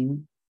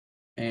mentioning,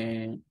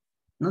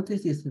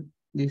 notice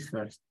this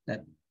first,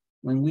 that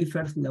when we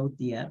first load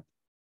the app,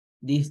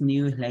 this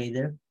new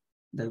slider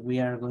that we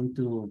are going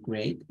to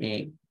create,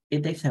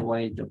 it takes a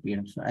while to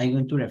appear. So I'm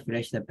going to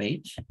refresh the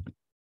page.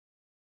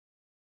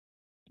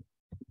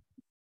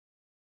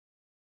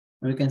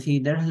 We can see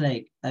there's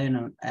like, I don't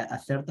know, a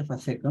third of a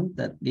second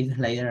that this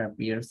slider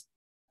appears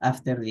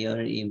after the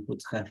other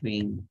inputs have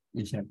been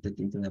inserted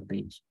into the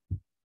page.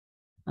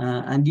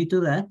 And due to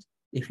that,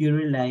 if you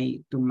rely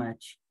too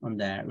much on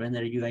the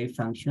render UI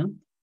function,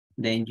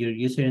 then your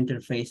user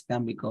interface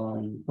can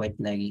become quite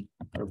laggy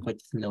or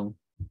quite slow.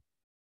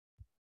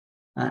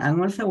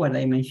 And also what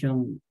I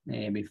mentioned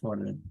before,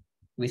 that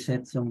we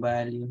set some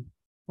value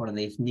for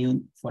this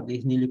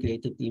newly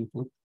created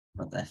input,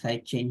 but as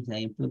I change the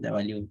input, the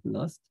value is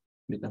lost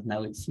because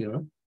now it's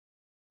 0.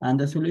 And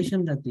the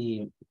solution that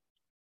the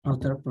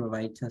author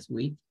provides us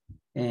with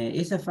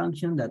is a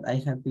function that I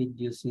have been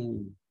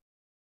using,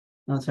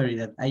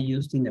 that I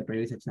used in the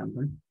previous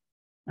example,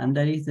 and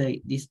that is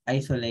this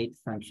isolate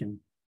function.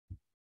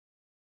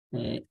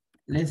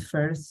 Let's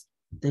first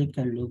take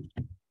a look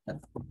at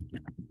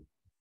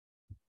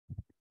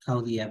how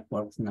the app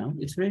works now.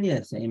 It's really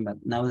the same, but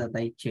now that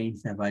I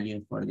changed the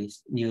value for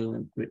this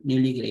newly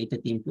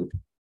created input,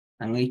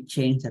 and I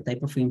change the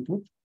type of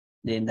input,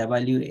 then the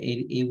value,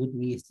 it would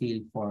be still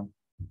 4,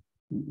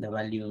 the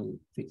value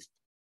fixed.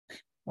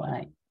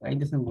 Why it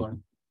doesn't work?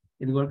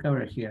 It works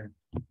over here.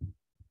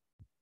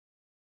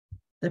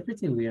 That's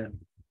pretty weird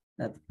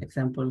that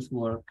examples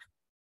work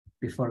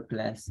before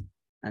class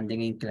and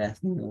then in class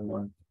they don't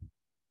work.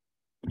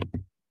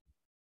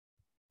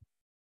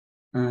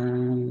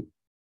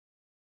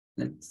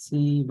 Let's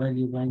see,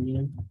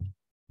 value.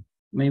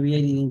 Maybe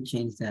I didn't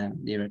change the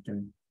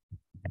directory.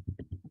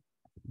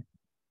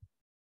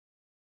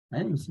 I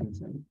don't think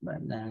so,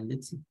 but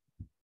let's see.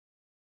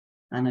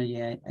 No,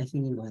 yeah, I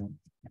think it was.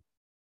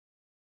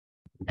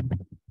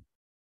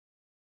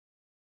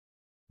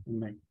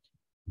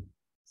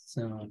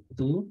 So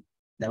 2,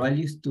 the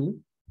value is 2,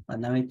 but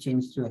now it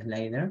changed to a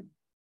slider.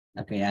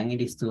 Okay, and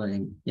it is 2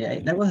 again. Yeah,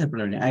 that was the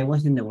problem. I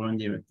was in the wrong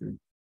directory.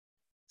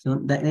 So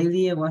the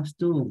idea was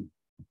to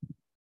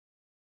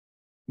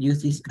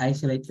use this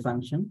isolate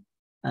function.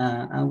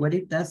 And what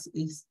it does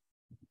is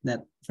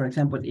that, for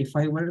example, if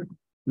I were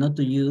not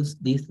to use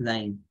this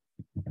line,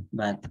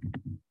 but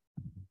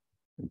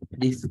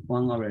this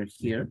one over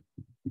here,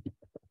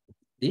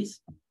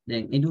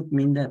 then it would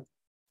mean that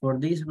for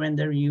this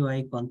render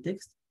UI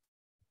context,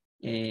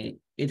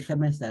 it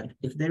happens that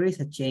if there is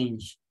a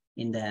change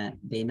in the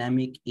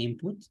dynamic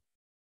input,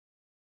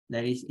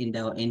 that is in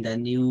the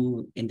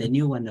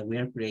new one that we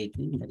are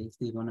creating, that is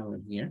this one over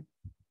here.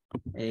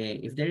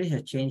 If there is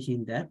a change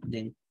in that,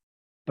 then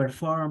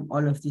perform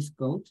all of this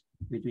code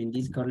between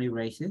these curly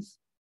braces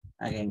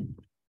again.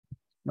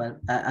 But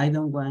I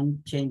don't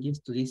want changes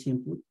to this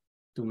input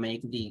to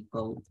make the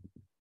code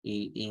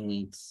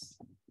in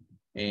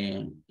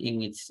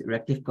its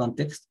reactive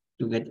context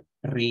to get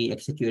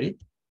re-executed.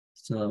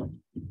 So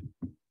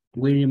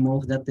we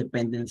remove that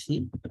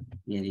dependency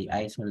in the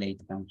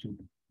isolate function.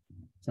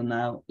 So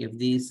now if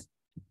this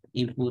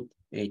input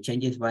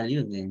changes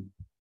value, then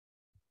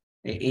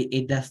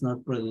it does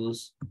not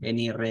produce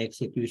any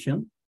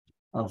re-execution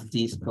of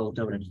this code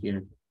over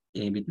here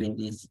between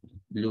these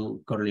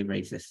blue curly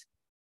braces.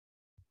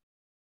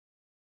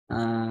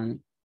 And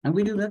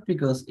we do that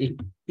because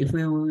if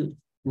we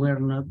were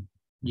not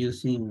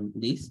using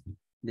this,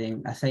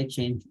 then as I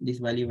change this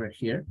value over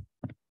here,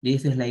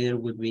 this slider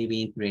would be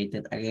being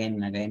created again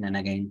and again and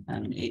again,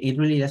 and it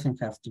really doesn't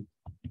have to.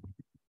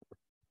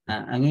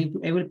 And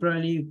it will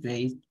probably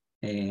create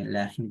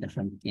lag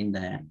in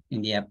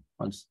the app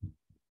also.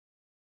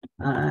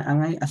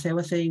 And as I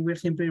was saying, we're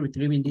simply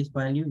retrieving this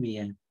value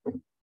via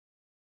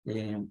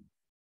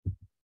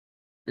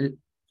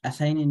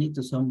assigning it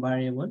to some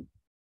variable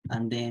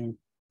and then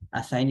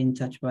assigning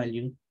such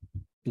value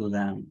to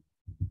the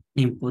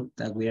input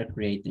that we are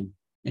creating.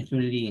 It's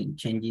really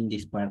changing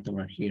this part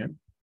over here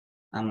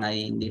and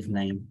adding this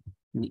line.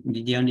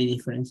 The only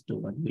difference to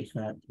what we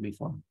had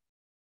before.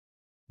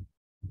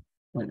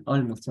 Well,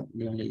 almost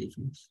the only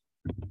difference,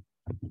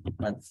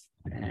 but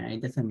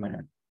it doesn't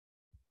matter.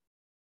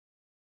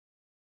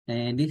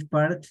 And this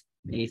part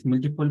is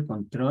multiple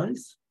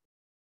controls.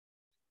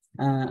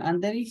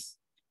 And there is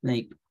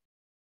like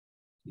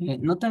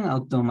Not an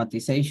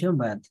automatization,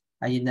 but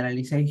a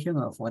generalization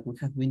of what we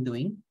have been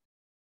doing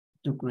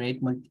to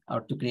create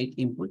to create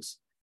inputs.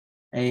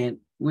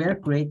 We are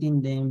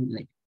creating them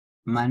like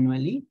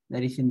manually.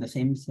 That is in the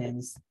same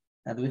sense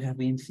that we have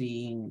been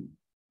seeing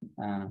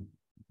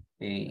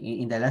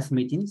in the last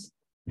meetings,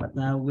 but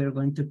now we're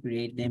going to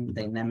create them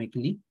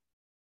dynamically.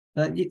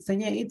 So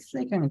yeah, it's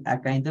like a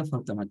kind of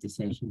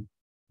automatization.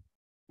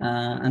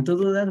 And to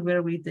do that,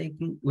 we're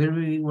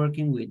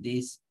working with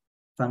these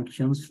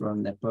functions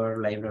from the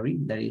Perl library,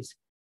 that is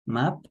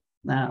map,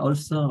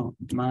 also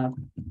map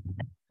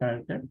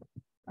character,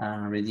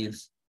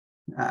 reduce.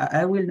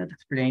 I will not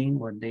explain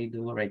what they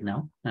do right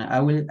now. I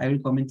will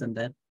comment on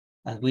that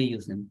as we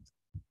use them.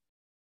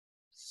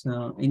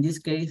 So in this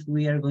case,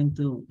 we are going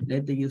to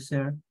let the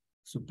user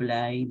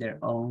supply their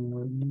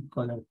own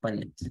color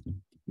palette.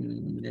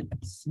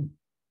 Let's see.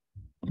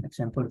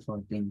 Example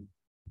 14.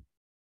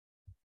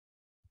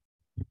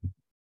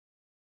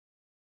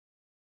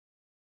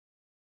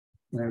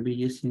 We'll be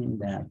using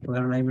the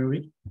Perl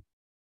library.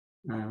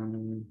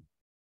 Now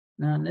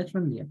let's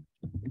run the app.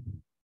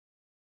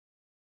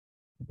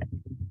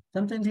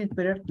 Sometimes it's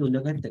better to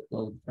look at the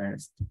code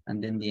first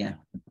and then the app.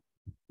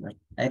 But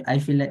I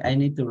feel like I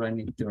need to run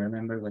it to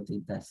remember what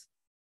it does.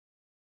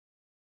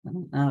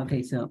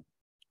 Okay, so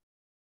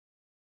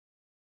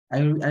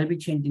I'll be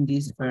changing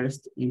this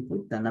first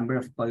input, the number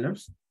of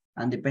colors,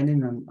 and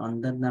depending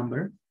on that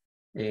number,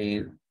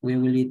 we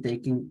will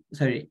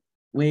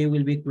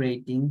be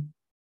creating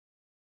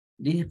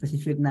this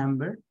specific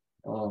number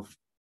of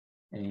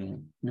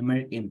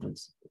numeric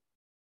inputs.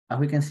 As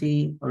we can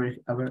see over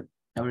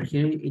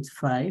here, it's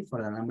 5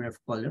 for the number of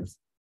colors.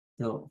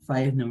 So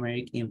 5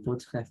 numeric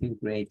inputs have been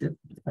created.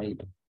 If I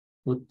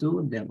put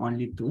 2, then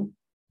only 2.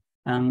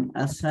 And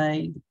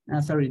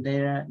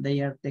they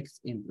are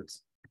text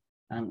inputs.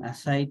 And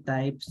as I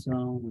type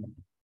some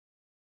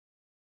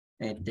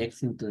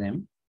text into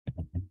them,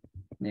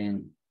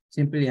 then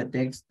simply a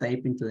text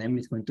type into them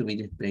is going to be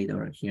displayed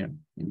over here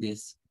in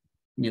this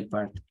new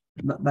part.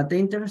 But the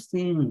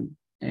interesting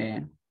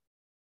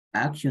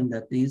action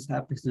that this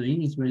app is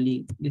doing is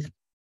really this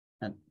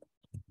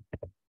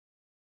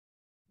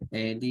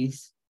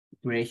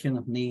creation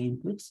of new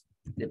inputs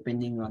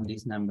depending on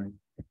this number,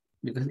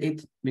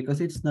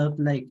 because it's not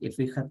like if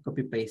we had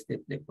copy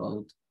pasted the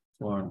code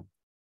for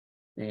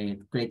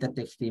create a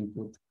text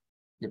input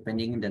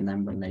depending on the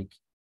number,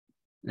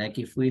 like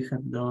if we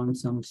had done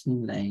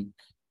something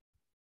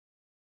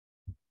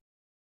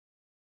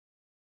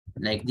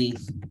like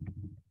this,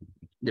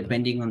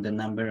 depending on the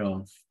number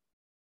of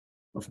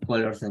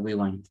colors that we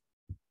want.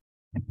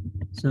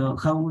 So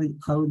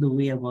how do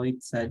we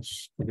avoid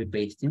such copy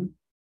pasting?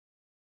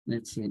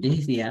 Let's see, this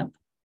is the app.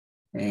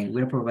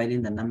 We're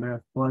providing the number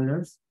of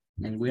colors,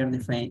 and we are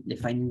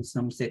defining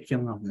some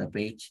section of the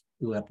page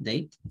to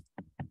update.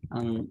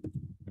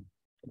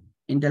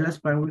 In the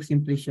last part, we're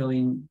simply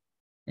showing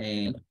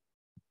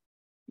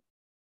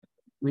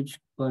which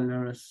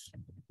colors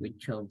we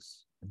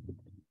chose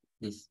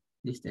this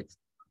text.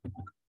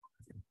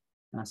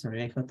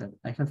 Sorry, I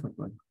have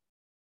forgotten.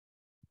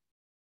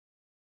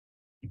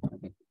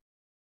 Okay.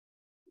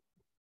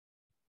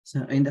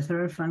 So in the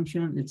third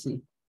function, let's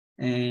see.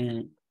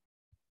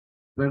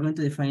 We're going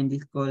to define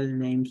this call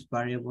names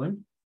variable.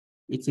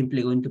 It's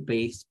simply going to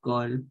paste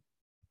call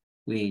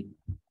with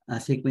a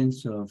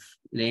sequence of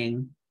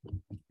length,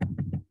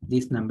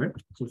 this number.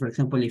 So for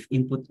example, if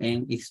input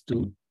n is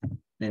 2,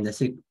 then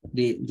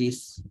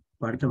this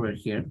part over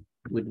here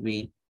would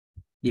be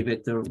the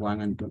vector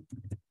 1 and 2.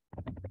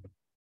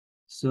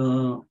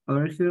 So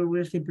over here,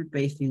 we're simply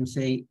pasting,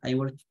 say, I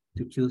were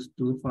to choose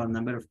 2 for a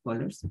number of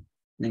colors,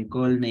 then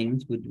call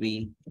names would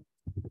be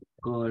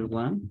call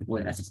 1,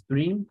 well, as a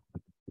string.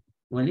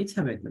 Well, it's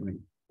a vector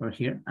over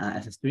here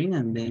as a string,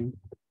 and then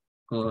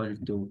call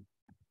 2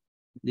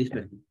 this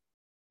vector.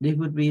 This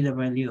would be the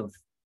value of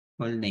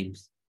call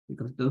names,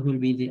 because those will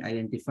be the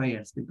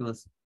identifiers,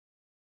 because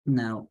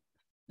now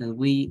that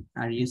we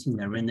are using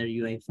the render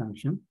UI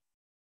function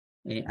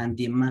and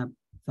the map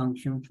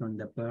function from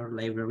the Perl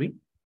library,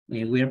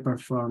 we are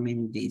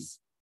performing this.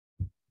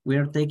 We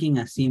are taking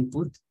as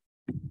input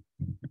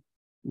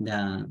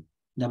the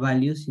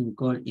values in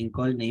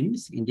call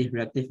names in this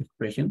reactive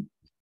expression.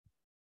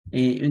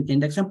 In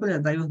the example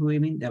that I was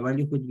giving, the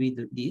value would be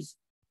this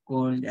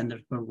call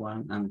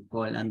 _1 and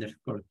call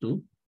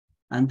 _2,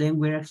 and then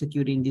we're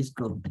executing this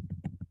code.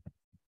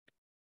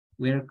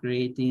 We're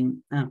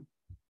creating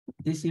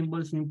this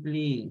symbol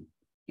simply.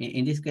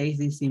 In this case,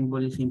 this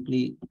symbol is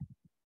simply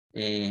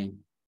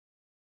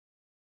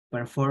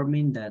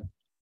performing that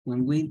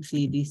when we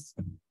see this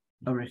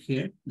over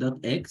here,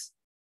 .x,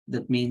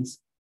 that means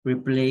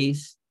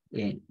replace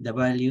the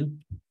value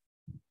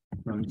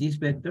from this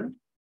vector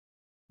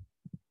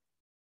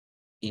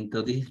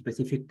into this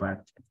specific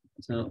part.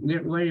 So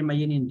we're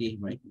imagining this,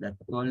 right? That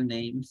call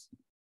names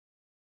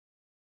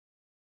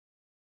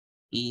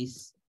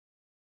is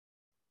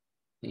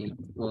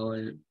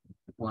call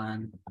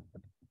 1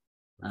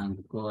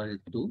 and call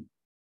 2.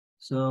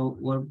 So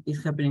what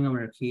is happening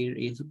over here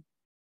is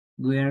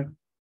we're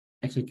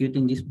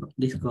executing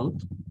this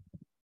code,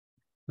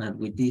 but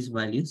with these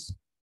values,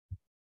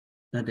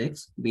 that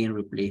x being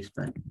replaced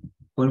by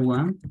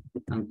call1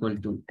 and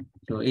call2.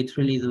 So it's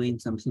really doing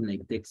something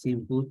like text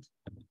input,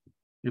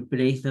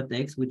 replace that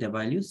x with the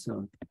values.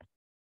 So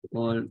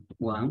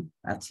call1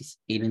 as its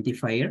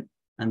identifier,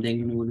 and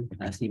then null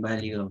as the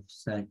value of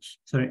such,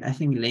 sorry, I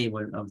think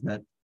label of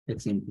that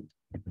text input.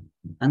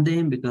 And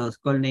then because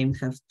call name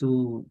has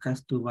two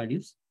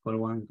values,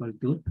 call1,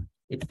 call2,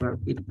 it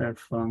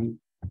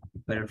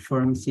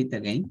performs it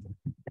again,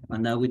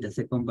 and now with the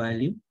second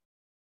value,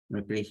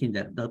 replacing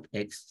that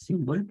 .x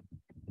symbol,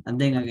 and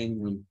then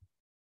again null.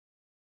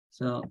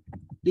 So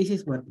this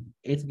is what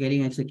it's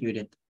getting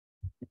executed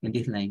in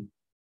this line.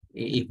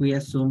 If we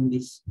assume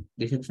this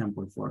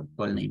example for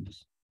call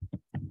names.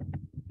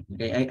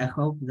 Okay, I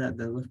hope that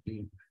was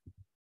clear.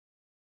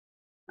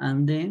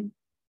 And then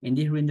in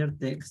this render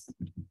text,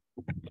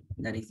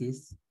 that is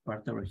this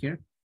part over here,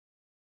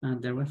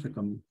 and there was a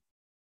comment.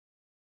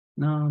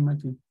 No,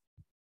 Matthew.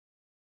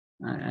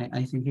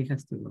 I think he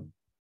has to go.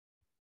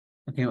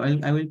 Okay, well,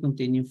 I will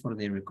continue for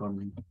the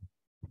recording.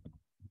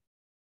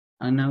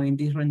 And now in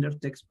this render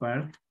text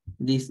part,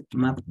 this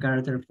map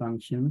character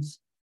function,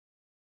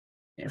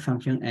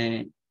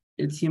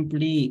 it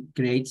simply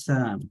creates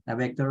a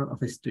vector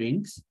of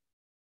strings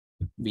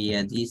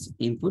via these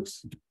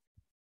inputs,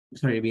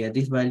 sorry, via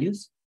these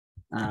values,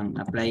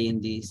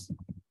 applying this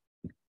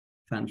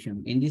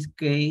function. In this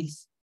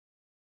case,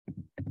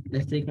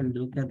 let's take a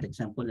look at the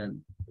example that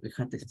we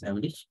had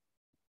established.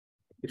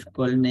 If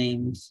call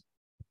names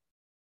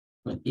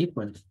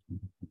equals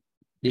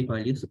these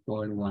values,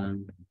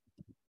 call1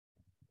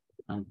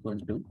 and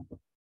call2,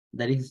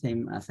 that is the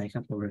same as I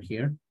have over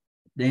here.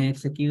 Then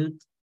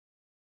execute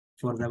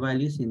for the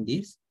values in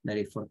this, that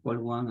is for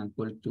call1 and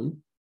call2.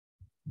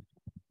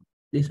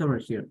 This over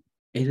here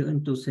is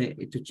going to say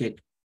to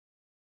check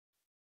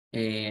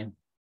if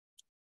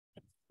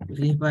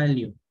this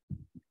value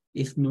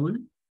is null,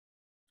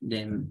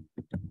 then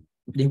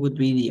this would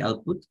be the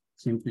output,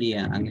 simply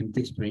an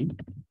empty string.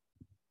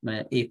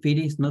 But if it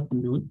is not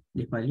null,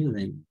 the value,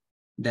 then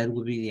that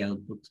would be the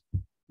output.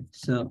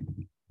 So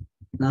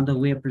now that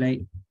we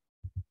apply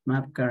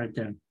map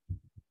character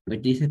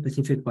with these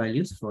specific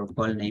values for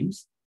call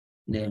names,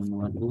 then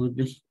what would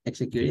be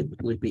executed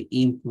would be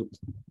input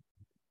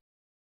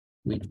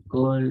with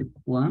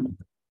call1,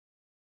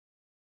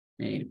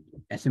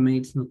 assuming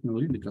it's not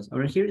null, because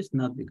over here it's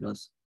not,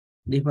 because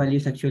this value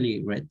is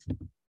actually red.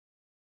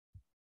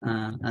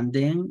 And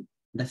then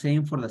the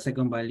same for the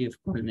second value of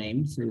call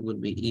name, so it would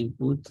be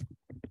input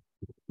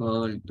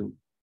call2,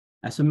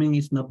 assuming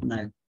it's not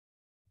null.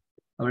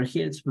 Over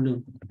here it's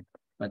blue,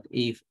 but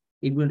if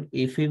it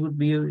would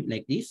be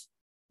like this,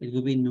 it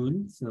would be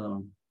null.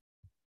 So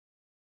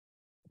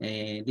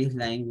this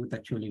line would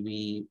actually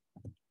be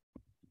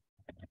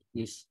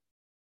this,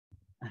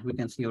 as we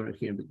can see over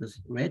here, because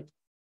red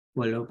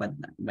followed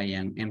by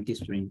an empty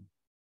string.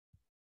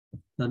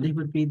 So this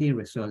would be the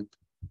result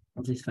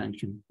of this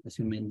function,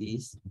 assuming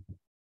this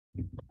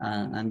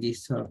and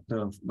this sort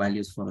of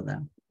values for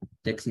the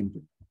text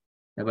input.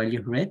 The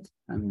value red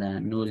and the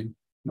null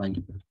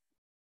value.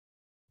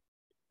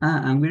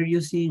 And we're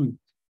using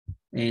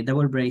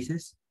double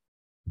braces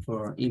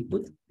for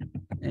input,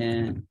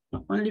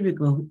 only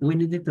because we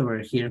need it over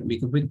here,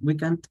 because we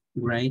can't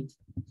write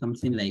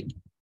something like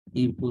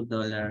input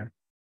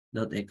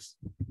 $.x.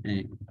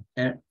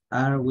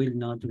 R will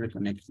not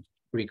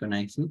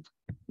recognize it.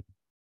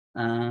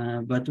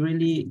 But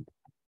really,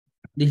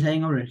 this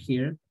line over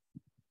here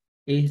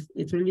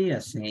it's really the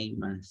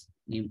same as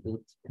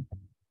input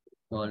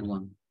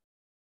call1,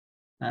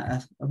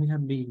 as we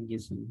have been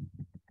using.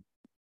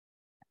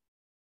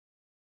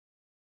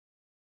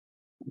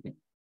 Okay.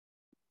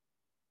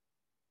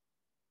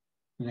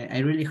 I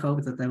really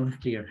hope that was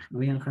clear.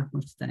 We don't have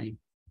much time.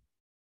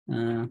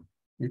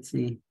 Let's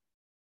see.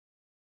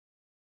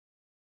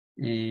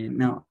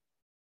 Now,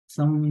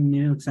 some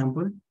new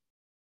example.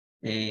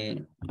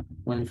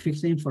 Well,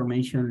 fix the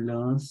information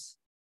loss.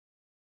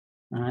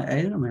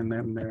 I don't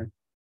remember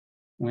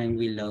when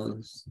we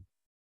lost.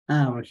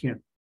 Over here.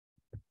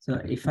 So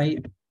if I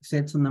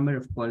set some number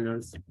of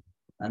colors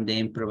and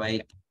then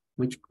provide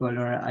which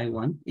color I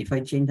want, if I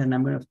change the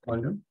number of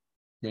color,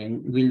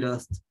 then we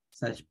lost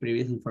such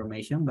previous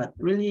information. But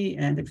really,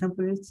 the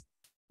example is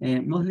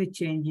mostly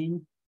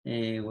changing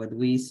what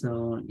we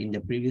saw in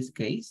the previous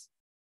case,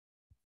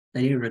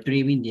 that is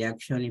retrieving the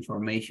actual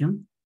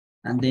information.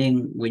 And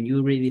then when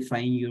you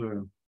redefine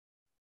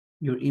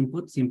your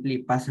input, simply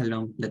pass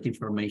along that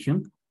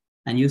information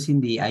and using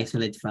the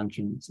isolate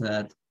function, so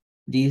that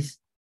this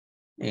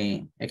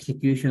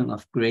execution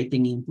of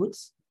creating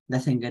inputs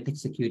doesn't get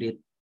executed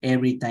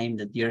every time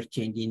that you're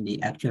changing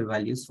the actual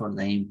values for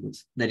the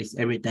inputs. That is,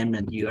 every time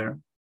that you are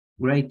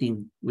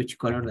writing which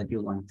color that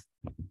you want.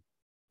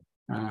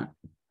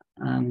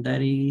 And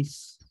that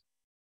is,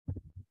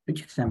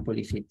 which example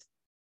is it?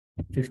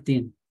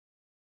 15.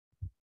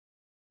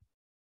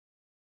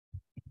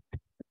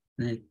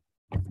 Let's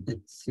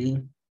see.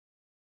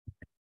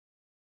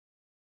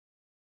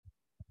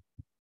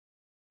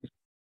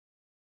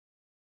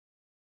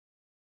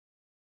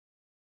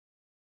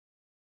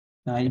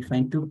 I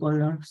define two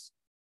colors.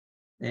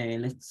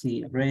 Let's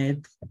see,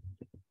 red,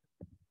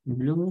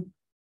 blue.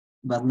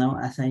 But now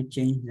as I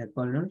change the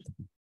color,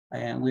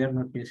 we are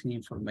not using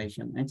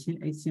information.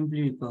 It's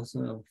simply because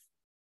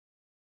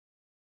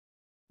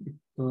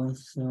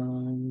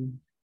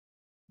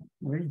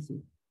where is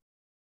it?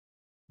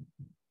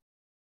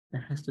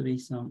 There has to be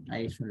some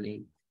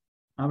isolate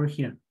over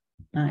here.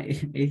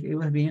 It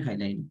was being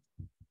highlighted.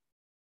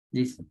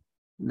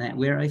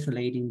 We are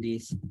isolating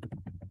these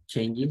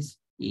changes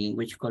in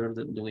which color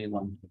do we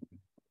want.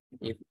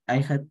 If I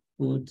had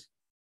put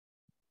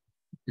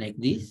like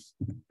this,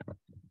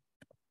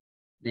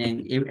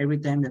 then every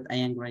time that I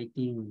am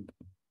writing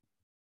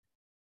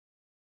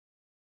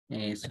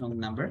some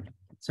number,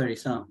 sorry,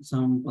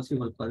 some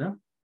possible color,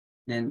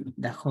 then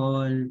these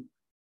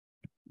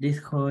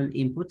whole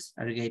inputs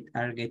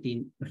are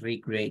getting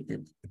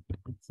recreated.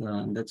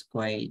 So that's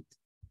quite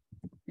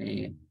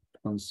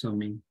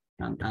consuming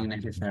and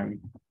unnecessary.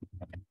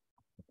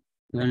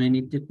 We only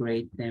need to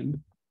create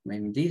them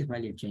when this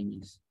value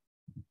changes.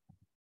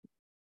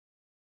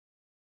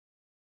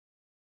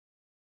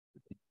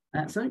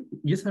 So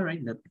you saw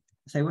right that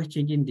as I was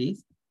changing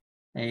this,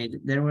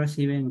 there was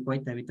even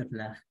quite a bit of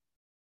lag.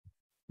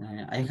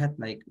 I had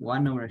like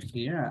 1 over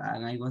here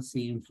and I was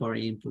seeing 4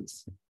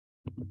 inputs.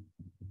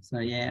 So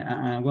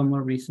yeah, one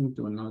more reason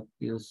to not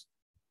use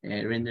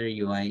render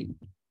UI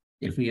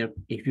if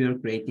you're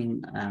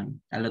creating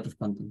a lot of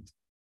content.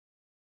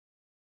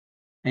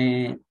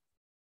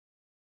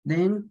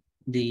 Then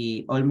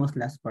the almost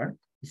last part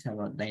is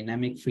about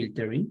dynamic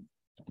filtering.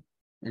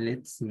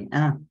 Let's see.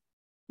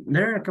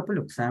 There are a couple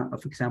of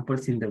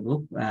examples in the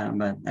book,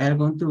 but I'm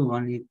going to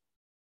only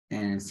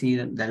see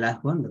the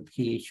last one that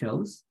he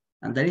shows,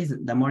 and that is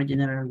the more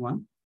general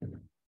one.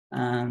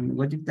 And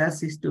what it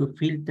does is to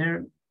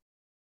filter,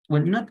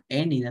 well, not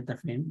any data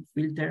frame,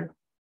 filter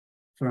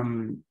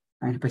from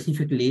a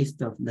specific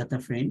list of data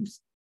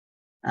frames,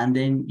 and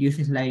then use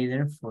a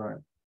slider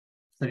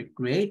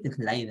create a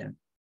slider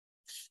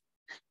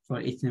for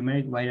its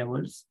numeric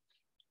variables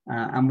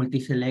and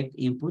multi-select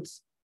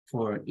inputs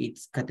for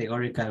its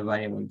categorical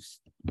variables.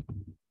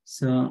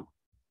 So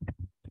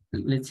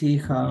let's see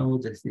how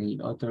does the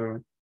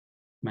author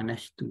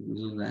manage to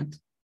do that.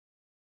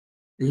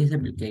 This is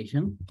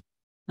application.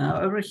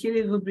 Over here,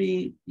 it would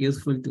be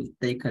useful to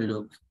take a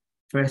look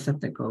first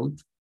at the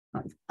code,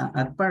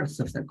 at parts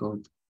of the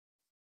code.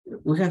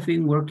 We have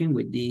been working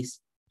with these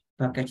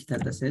package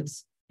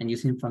datasets and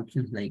using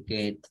functions like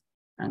get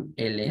and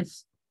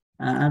ls.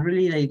 And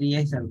really the idea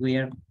is that we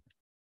are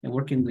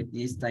working with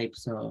these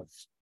types of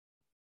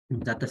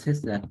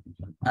datasets that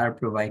are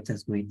provided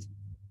us with.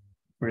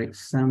 For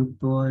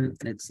example,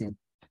 let's see,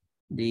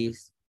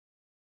 this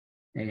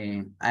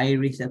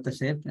iris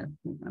dataset that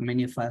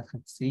many of us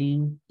have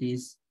seen,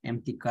 these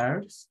empty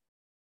cars.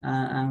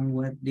 And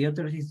what the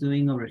author is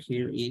doing over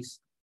here is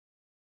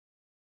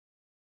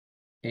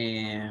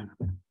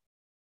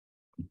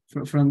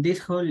from this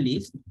whole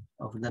list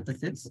of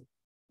datasets,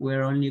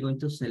 we're only going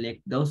to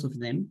select those of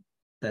them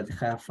that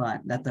have a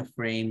data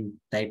frame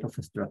type of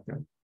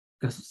structure,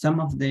 because some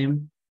of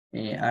them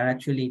are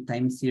actually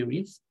time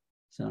series.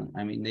 So,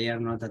 I mean, they are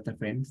not data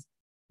frames.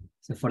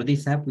 So for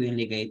this app, we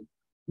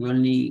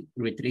only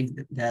retrieve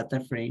the data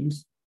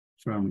frames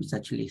from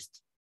such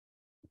list.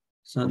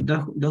 So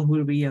those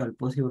will be our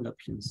possible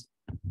options.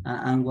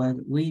 And what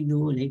we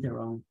do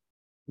later on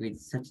with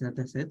such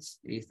data sets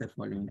is the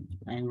following.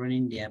 I'm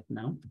running the app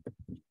now.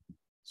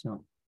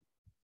 So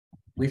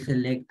we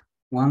select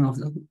one of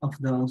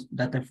those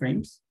data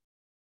frames.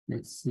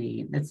 Let's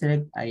see, let's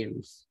select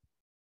iris.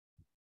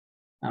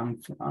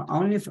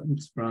 Only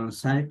from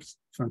such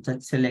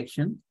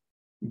selection,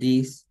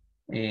 these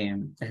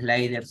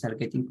sliders are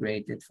getting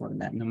created for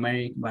the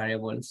numeric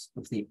variables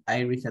of the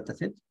iris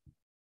dataset.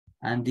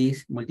 And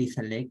this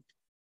multi-select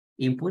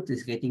input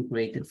is getting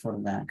created for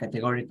the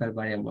categorical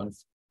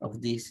variables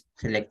of this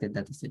selected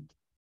dataset.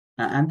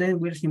 And then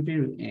we're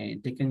simply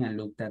taking a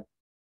look at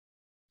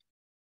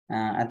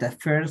the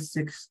first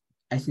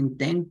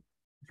 10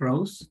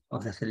 rows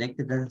of the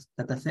selected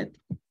dataset,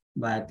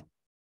 but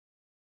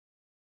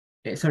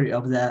sorry,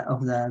 of the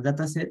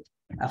dataset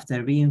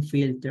after being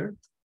filtered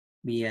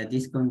via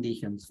these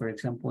conditions. For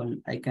example,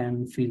 I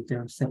can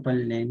filter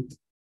sepal length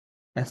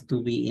has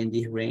to be in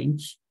this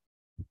range,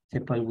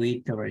 sepal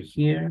width over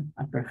here,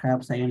 and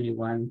perhaps I only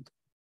want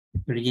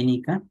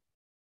Virginica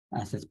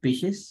as a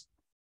species.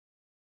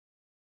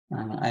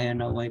 I don't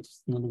know why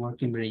it's not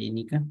working,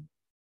 Virginica.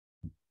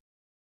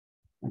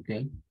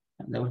 Okay,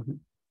 that was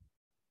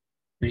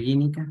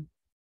Virginica.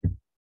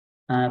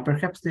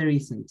 Perhaps there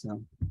isn't,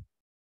 so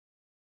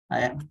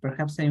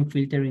perhaps I'm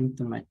filtering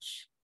too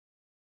much.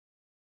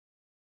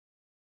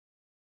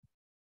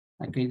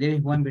 Okay, there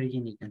is one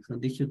Virginica, so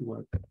this should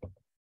work.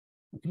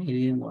 Okay, it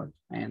didn't work,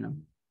 I don't know.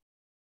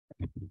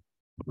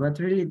 But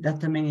really, that's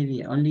the main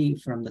idea. Only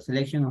from the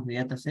selection of the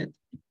dataset,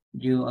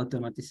 you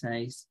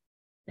automatize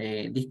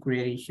the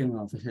creation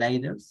of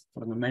sliders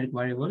for numeric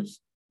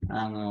variables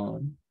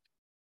and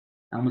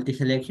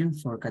multi-selection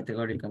for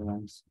categorical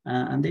ones.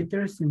 And the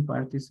interesting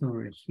part is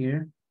over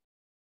here.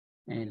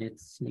 And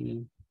let's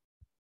see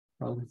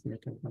how is the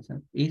other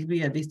concept. Is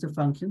via these two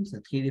functions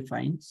that he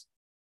defines.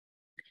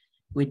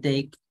 We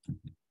take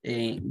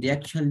the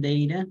actual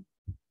data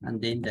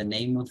and then the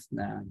name of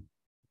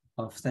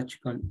such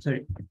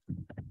sorry.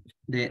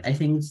 I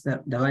think it's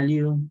the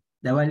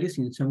values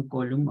in some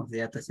column of the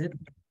dataset,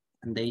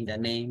 and then the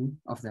name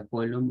of the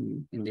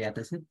column in the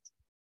dataset.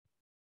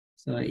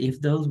 So if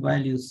those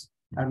values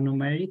are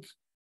numeric,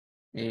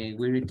 we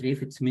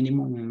retrieve its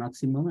minimum and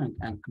maximum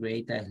and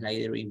create a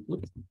slider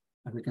input,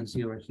 as we can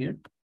see over here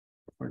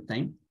for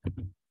time.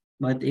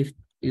 But if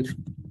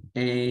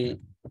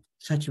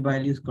such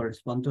values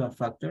correspond to a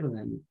factor,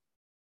 then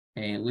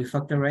we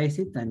factorize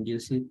it and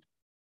use it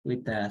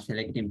with a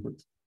select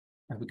input,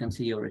 as we can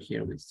see over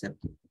here with set.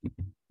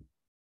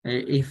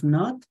 If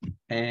not,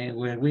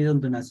 well, we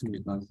don't do nothing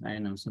because I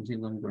don't know, something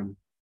went wrong.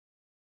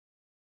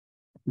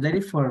 That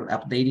is for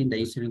updating the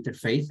user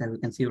interface, as we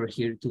can see over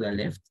here to the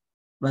left.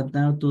 But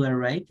now to the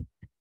right,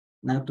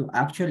 now to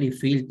actually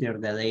filter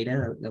the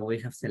data that we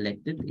have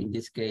selected, in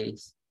this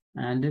case,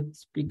 and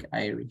let's pick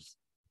iris.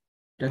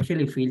 To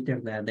actually filter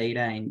the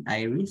data in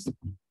iris,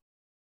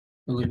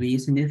 we will be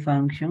using this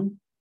function.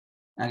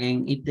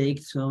 Again, it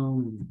takes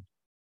some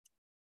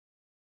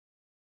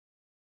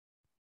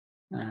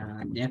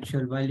the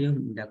actual value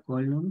in the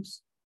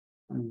columns,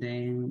 and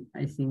then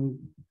I think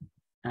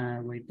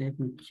wait, let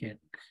me check.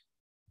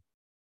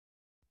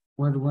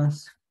 Where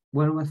was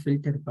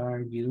filter bar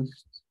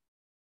used?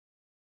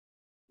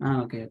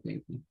 Okay.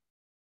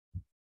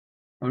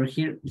 Over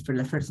here, for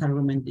the first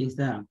argument is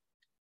the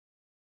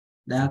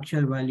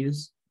actual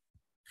values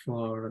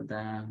for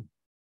the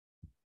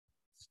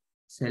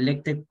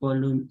selected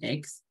column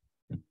X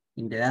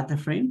in the data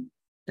frame.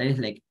 That is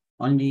like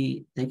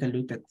only take a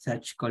look at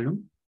such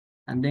column.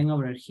 And then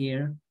over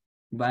here,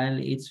 while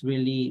it's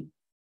really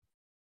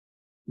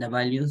the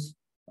values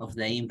of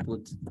the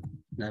input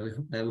that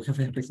we have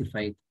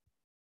specified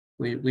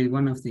with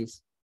one of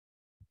these.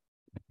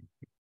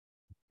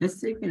 Let's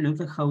take a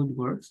look at how it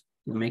works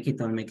to make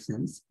it all make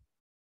sense.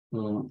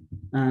 So,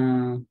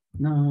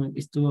 no,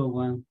 it's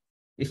 201.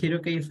 Is it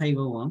okay if I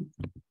go on?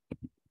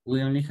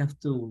 We only have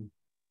to,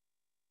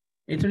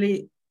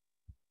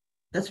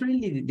 that's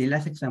really the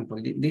last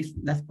example. This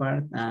last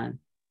part, I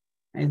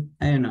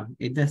don't know,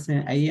 it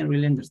doesn't, I didn't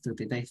really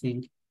understood it, I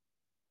think.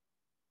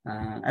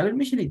 I will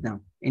mention it now.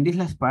 In this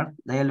last part,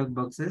 dialog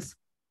boxes,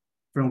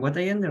 from what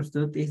I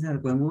understood is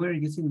that when we were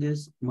using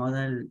this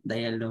modal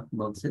dialog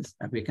boxes,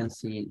 as we can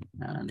see,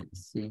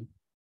 let's see.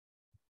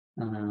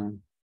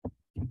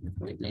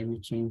 Wait, let me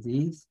change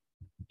this.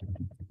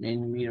 Let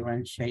me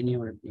run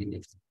mshiny04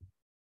 this.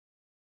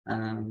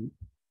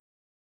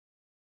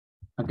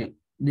 Okay,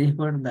 these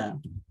were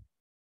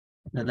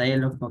the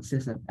dialog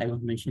boxes that I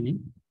was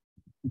mentioning.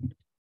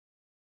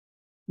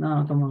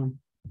 No, come on.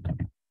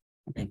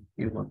 Okay,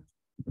 it worked.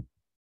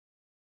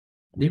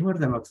 These were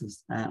the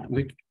boxes.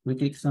 We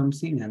click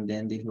something and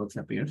then this box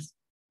appears.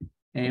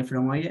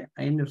 From what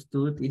I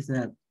understood is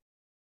that,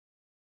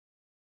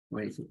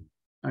 where is it?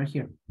 Right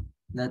here.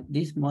 That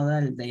this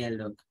modal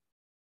dialog,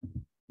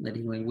 that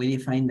is when we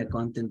define the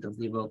content of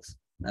the box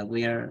that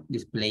we are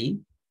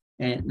displaying,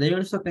 they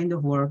also kind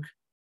of work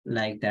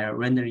like the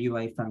render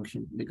UI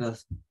function,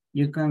 because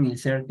you can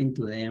insert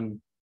into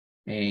them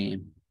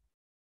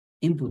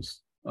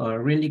inputs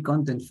or really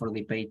content for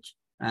the page.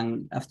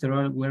 And after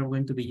all, we're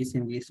going to be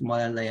using this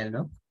modal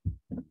dialog,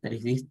 that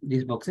is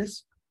these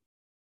boxes,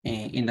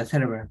 in the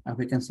server, as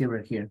we can see over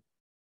here.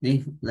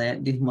 This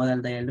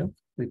modal dialog,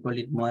 we call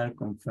it modal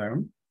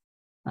confirm,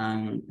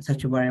 and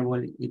such a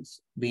variable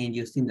it's being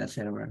used in the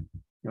server.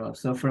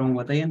 So from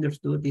what I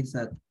understood is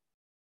that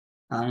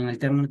an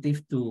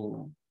alternative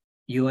to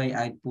UI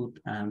output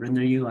and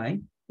render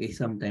UI is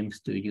sometimes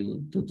to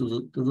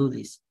do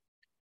this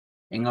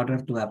in order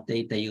to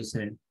update the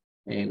user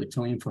with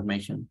some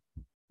information.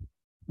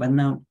 But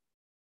now,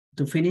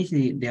 to finish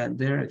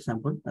their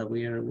example,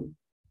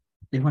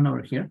 this one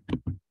over here,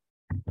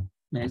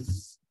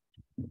 let's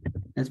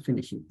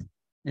finish it.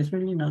 It's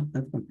really not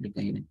that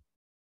complicated.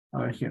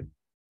 Over here,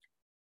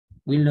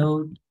 we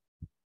load,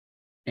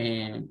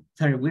 we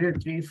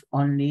retrieve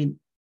only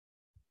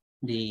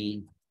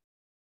the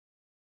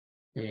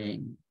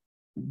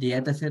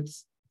data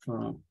sets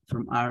from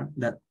R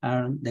that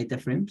are data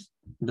frames,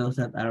 those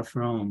that are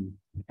from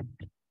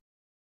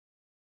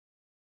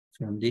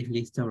this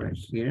list over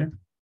here.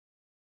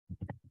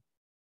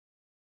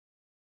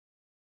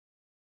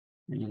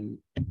 And,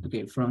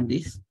 okay, from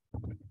this,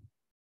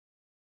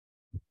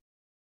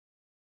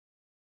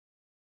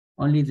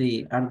 only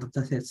the R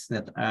datasets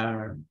that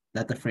are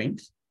data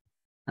frames,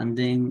 and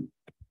then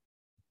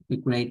we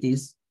create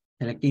this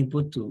select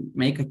input to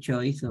make a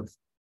choice of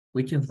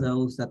which of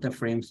those data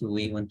frames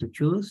we want to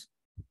choose.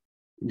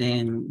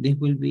 Then this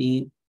will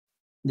be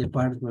the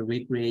part where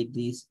we create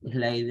these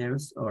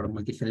sliders or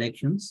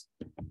multi-selections.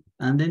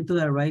 And then to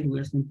the right,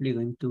 we're simply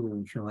going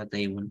to show a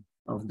table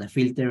of the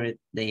filtered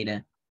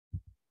data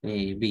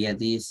via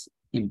these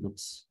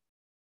inputs.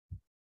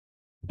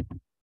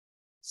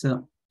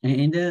 So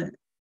in the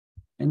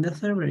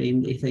server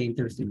is the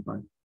interesting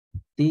part.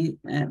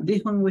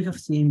 This one we have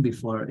seen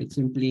before. It's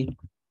simply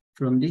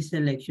from this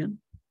selection.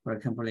 For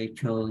example, I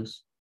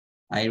chose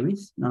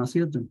iris, no,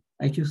 CO2.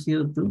 I choose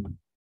CO2.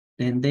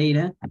 Then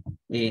data,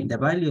 the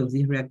value of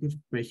this reactive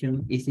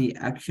expression is the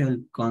actual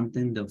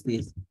content of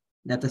this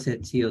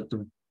dataset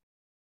CO2.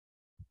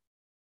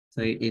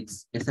 So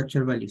it's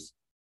actual values.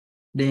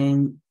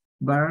 Then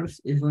bars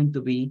is going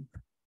to be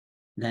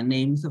the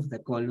names of the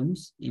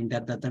columns in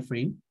that data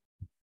frame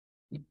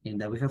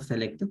that we have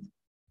selected.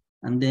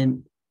 And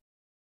then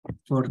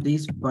for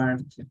this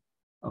part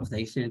of the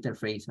user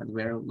interface that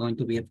we are going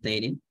to be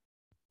updating,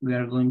 we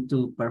are going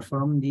to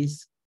perform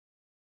this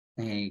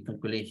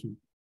calculation.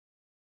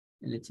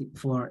 Let's see,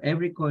 for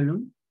every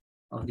column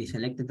of the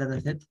selected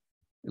dataset,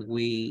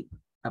 we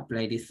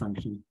apply this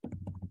function.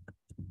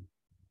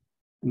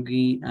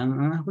 We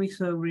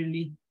saw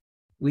really,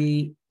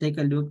 we take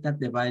a look at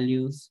the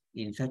values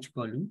in such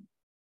column.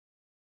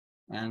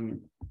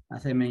 And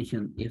as I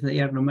mentioned, if they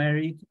are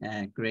numeric,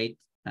 create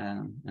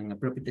an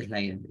appropriate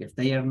slider. If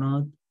they are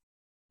not,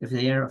 if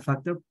they are a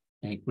factor,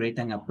 create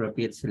an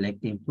appropriate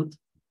select input.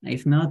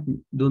 If not,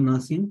 do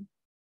nothing.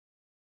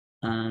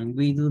 And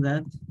we do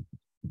that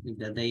with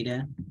the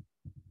data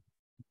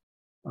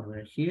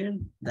over here,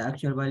 the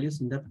actual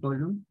values in that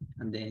column,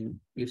 and then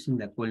using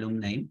the column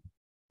name.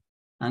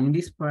 And in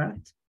this part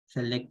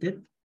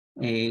selected,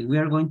 we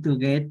are going to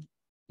get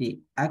the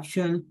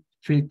actual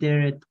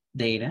filtered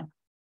data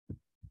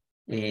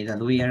that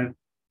we are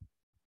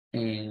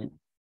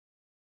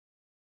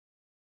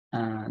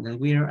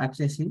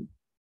accessing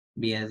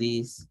via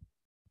this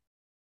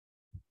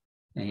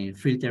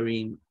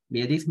filtering,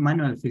 via this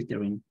manual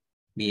filtering,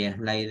 via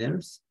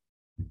sliders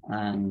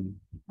and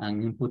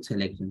input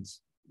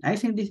selections. I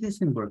think this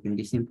isn't working,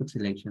 these input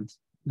selections.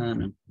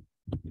 No.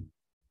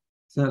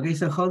 So, okay,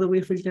 so how do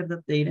we filter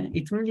that data?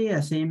 It's really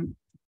the same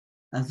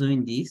as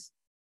doing this.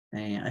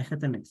 I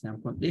had an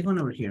example. This one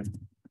over here.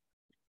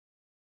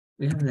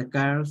 We have the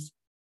cars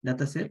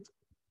dataset.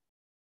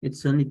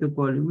 It's only 2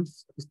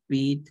 columns,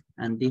 speed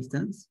and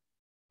distance.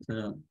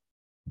 So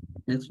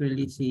let's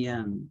really see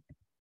a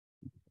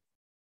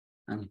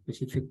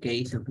specific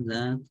case of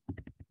that.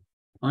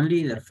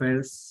 Only the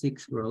first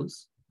 6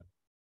 rows.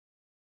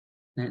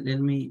 Let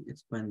me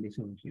expand this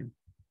over here.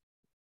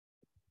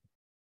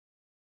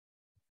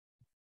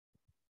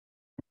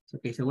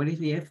 Okay, so what is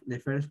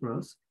the first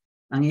rows?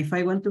 And if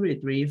I want to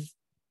retrieve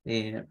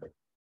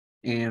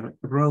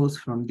rows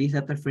from this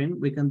data frame,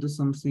 we can do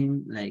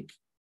something like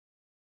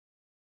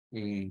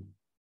this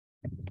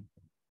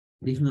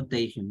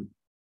notation,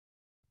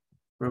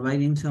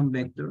 providing some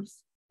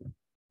vectors,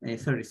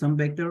 some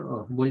vector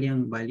of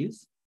Boolean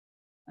values.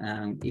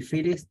 And if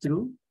it is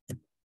true,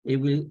 it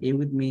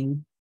would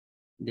mean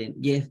then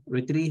yes,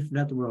 retrieve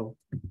that row.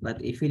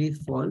 But if it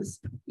is false,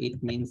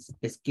 it means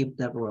skip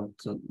that row.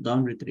 So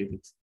don't retrieve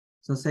it.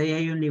 So say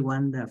I only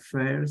want the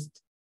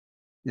first,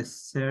 the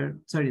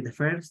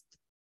first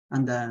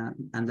and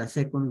the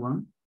second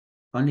one.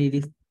 Only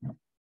these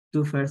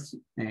 2 first,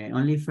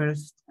 only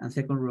first and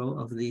second row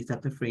of this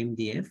data frame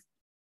DF.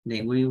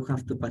 Then we will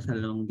have to pass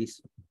along this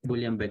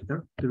Boolean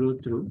vector,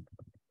 true.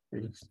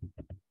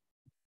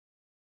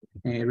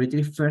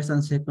 Retrieve first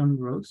and second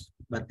rows,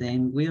 but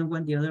then we don't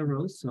want the other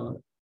rows,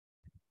 so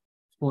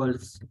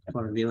false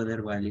for the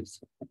other values,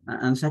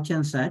 and such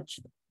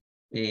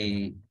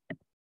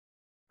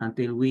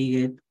until we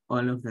get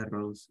all of the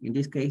rows. In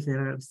this case,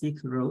 there are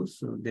 6 rows,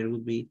 so there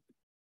would be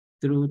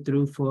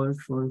true, false.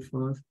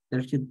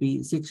 There should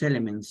be 6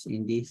 elements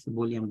in this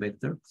Boolean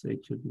vector, so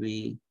it should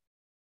be,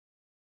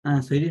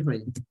 so it is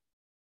ready.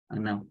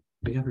 And now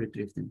we have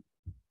retrieved them.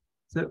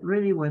 So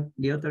really what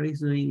the author is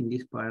doing in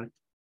this part,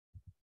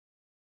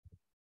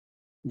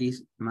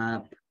 this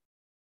map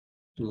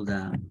to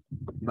the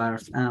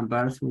bars,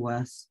 bars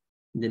was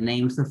the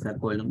names of the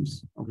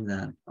columns of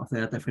the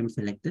data frame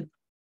selected.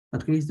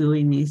 What he's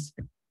doing is,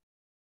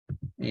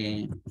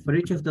 for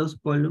each of those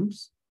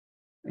columns,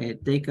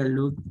 take a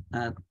look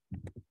at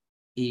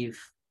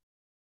if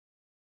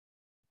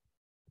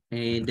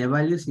the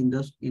values in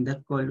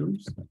that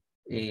columns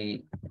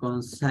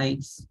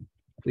coincides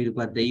with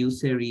what the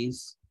user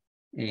is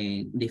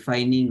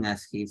defining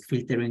as his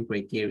filtering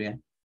criteria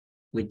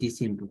with these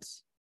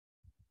inputs.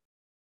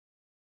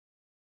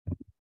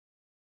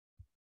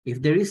 If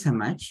there is a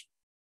match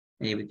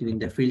between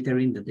the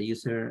filtering that the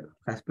user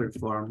has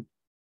performed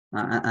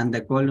and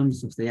the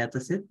columns of the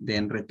dataset,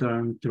 then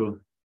return true.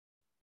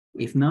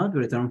 If not,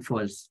 return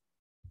false.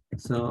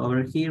 So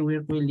over here,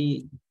 we're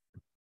really,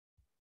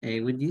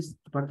 with this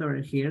part over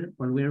here,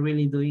 what we're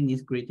really doing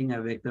is creating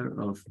a vector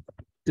of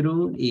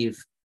true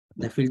if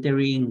the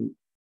filtering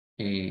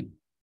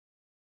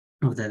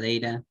of the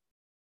data,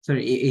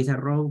 is a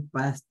row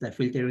past the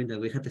filtering that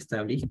we had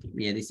established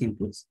via these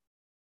inputs.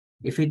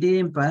 If it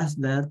didn't pass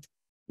that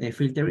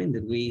filtering,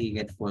 that we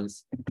get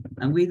false.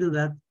 And we do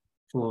that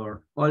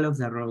for all of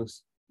the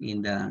rows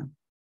in the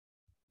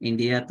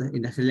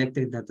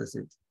selected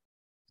dataset.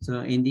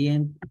 So in the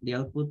end, the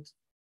output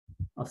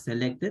of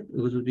selected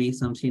would be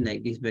something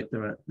like this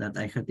vector that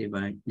I had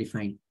defined.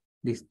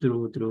 This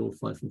true,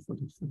 false,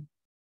 false.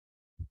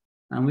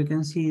 And we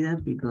can see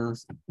that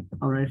because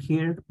over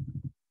here,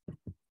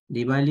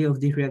 the value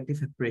of this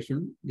reactive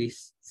expression,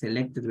 this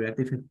selected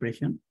reactive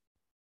expression,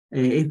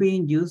 is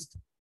being used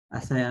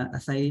as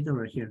I did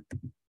over here.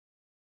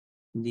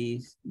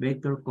 This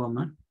vector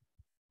comma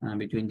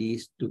between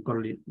these two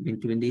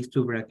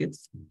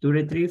brackets to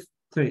retrieve,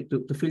 sorry,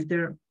 to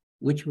filter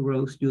which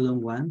rows you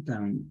don't want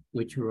and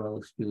which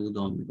rows you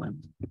don't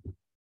want.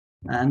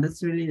 And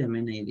that's really the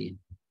main idea.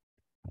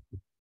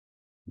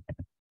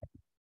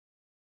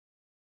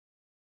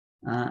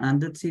 And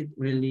that's it,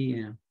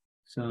 really.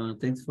 So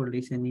thanks for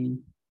listening.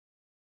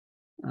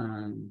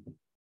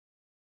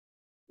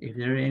 If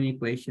there are any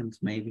questions,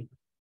 maybe.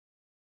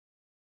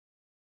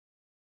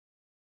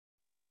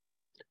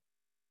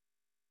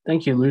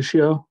 Thank you,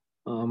 Lucio.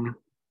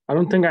 I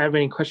don't think I have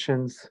any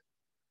questions.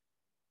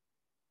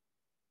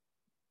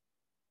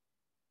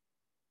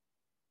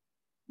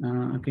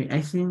 Okay,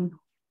 I think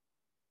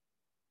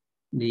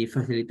the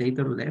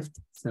facilitator left,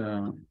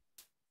 so,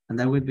 and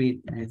that would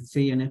be,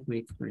 see you next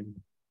week.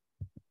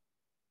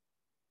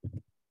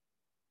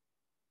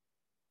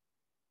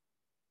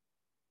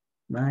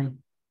 Bye.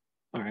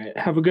 All right,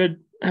 have a good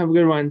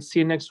one. See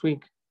you next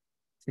week.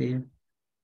 See you.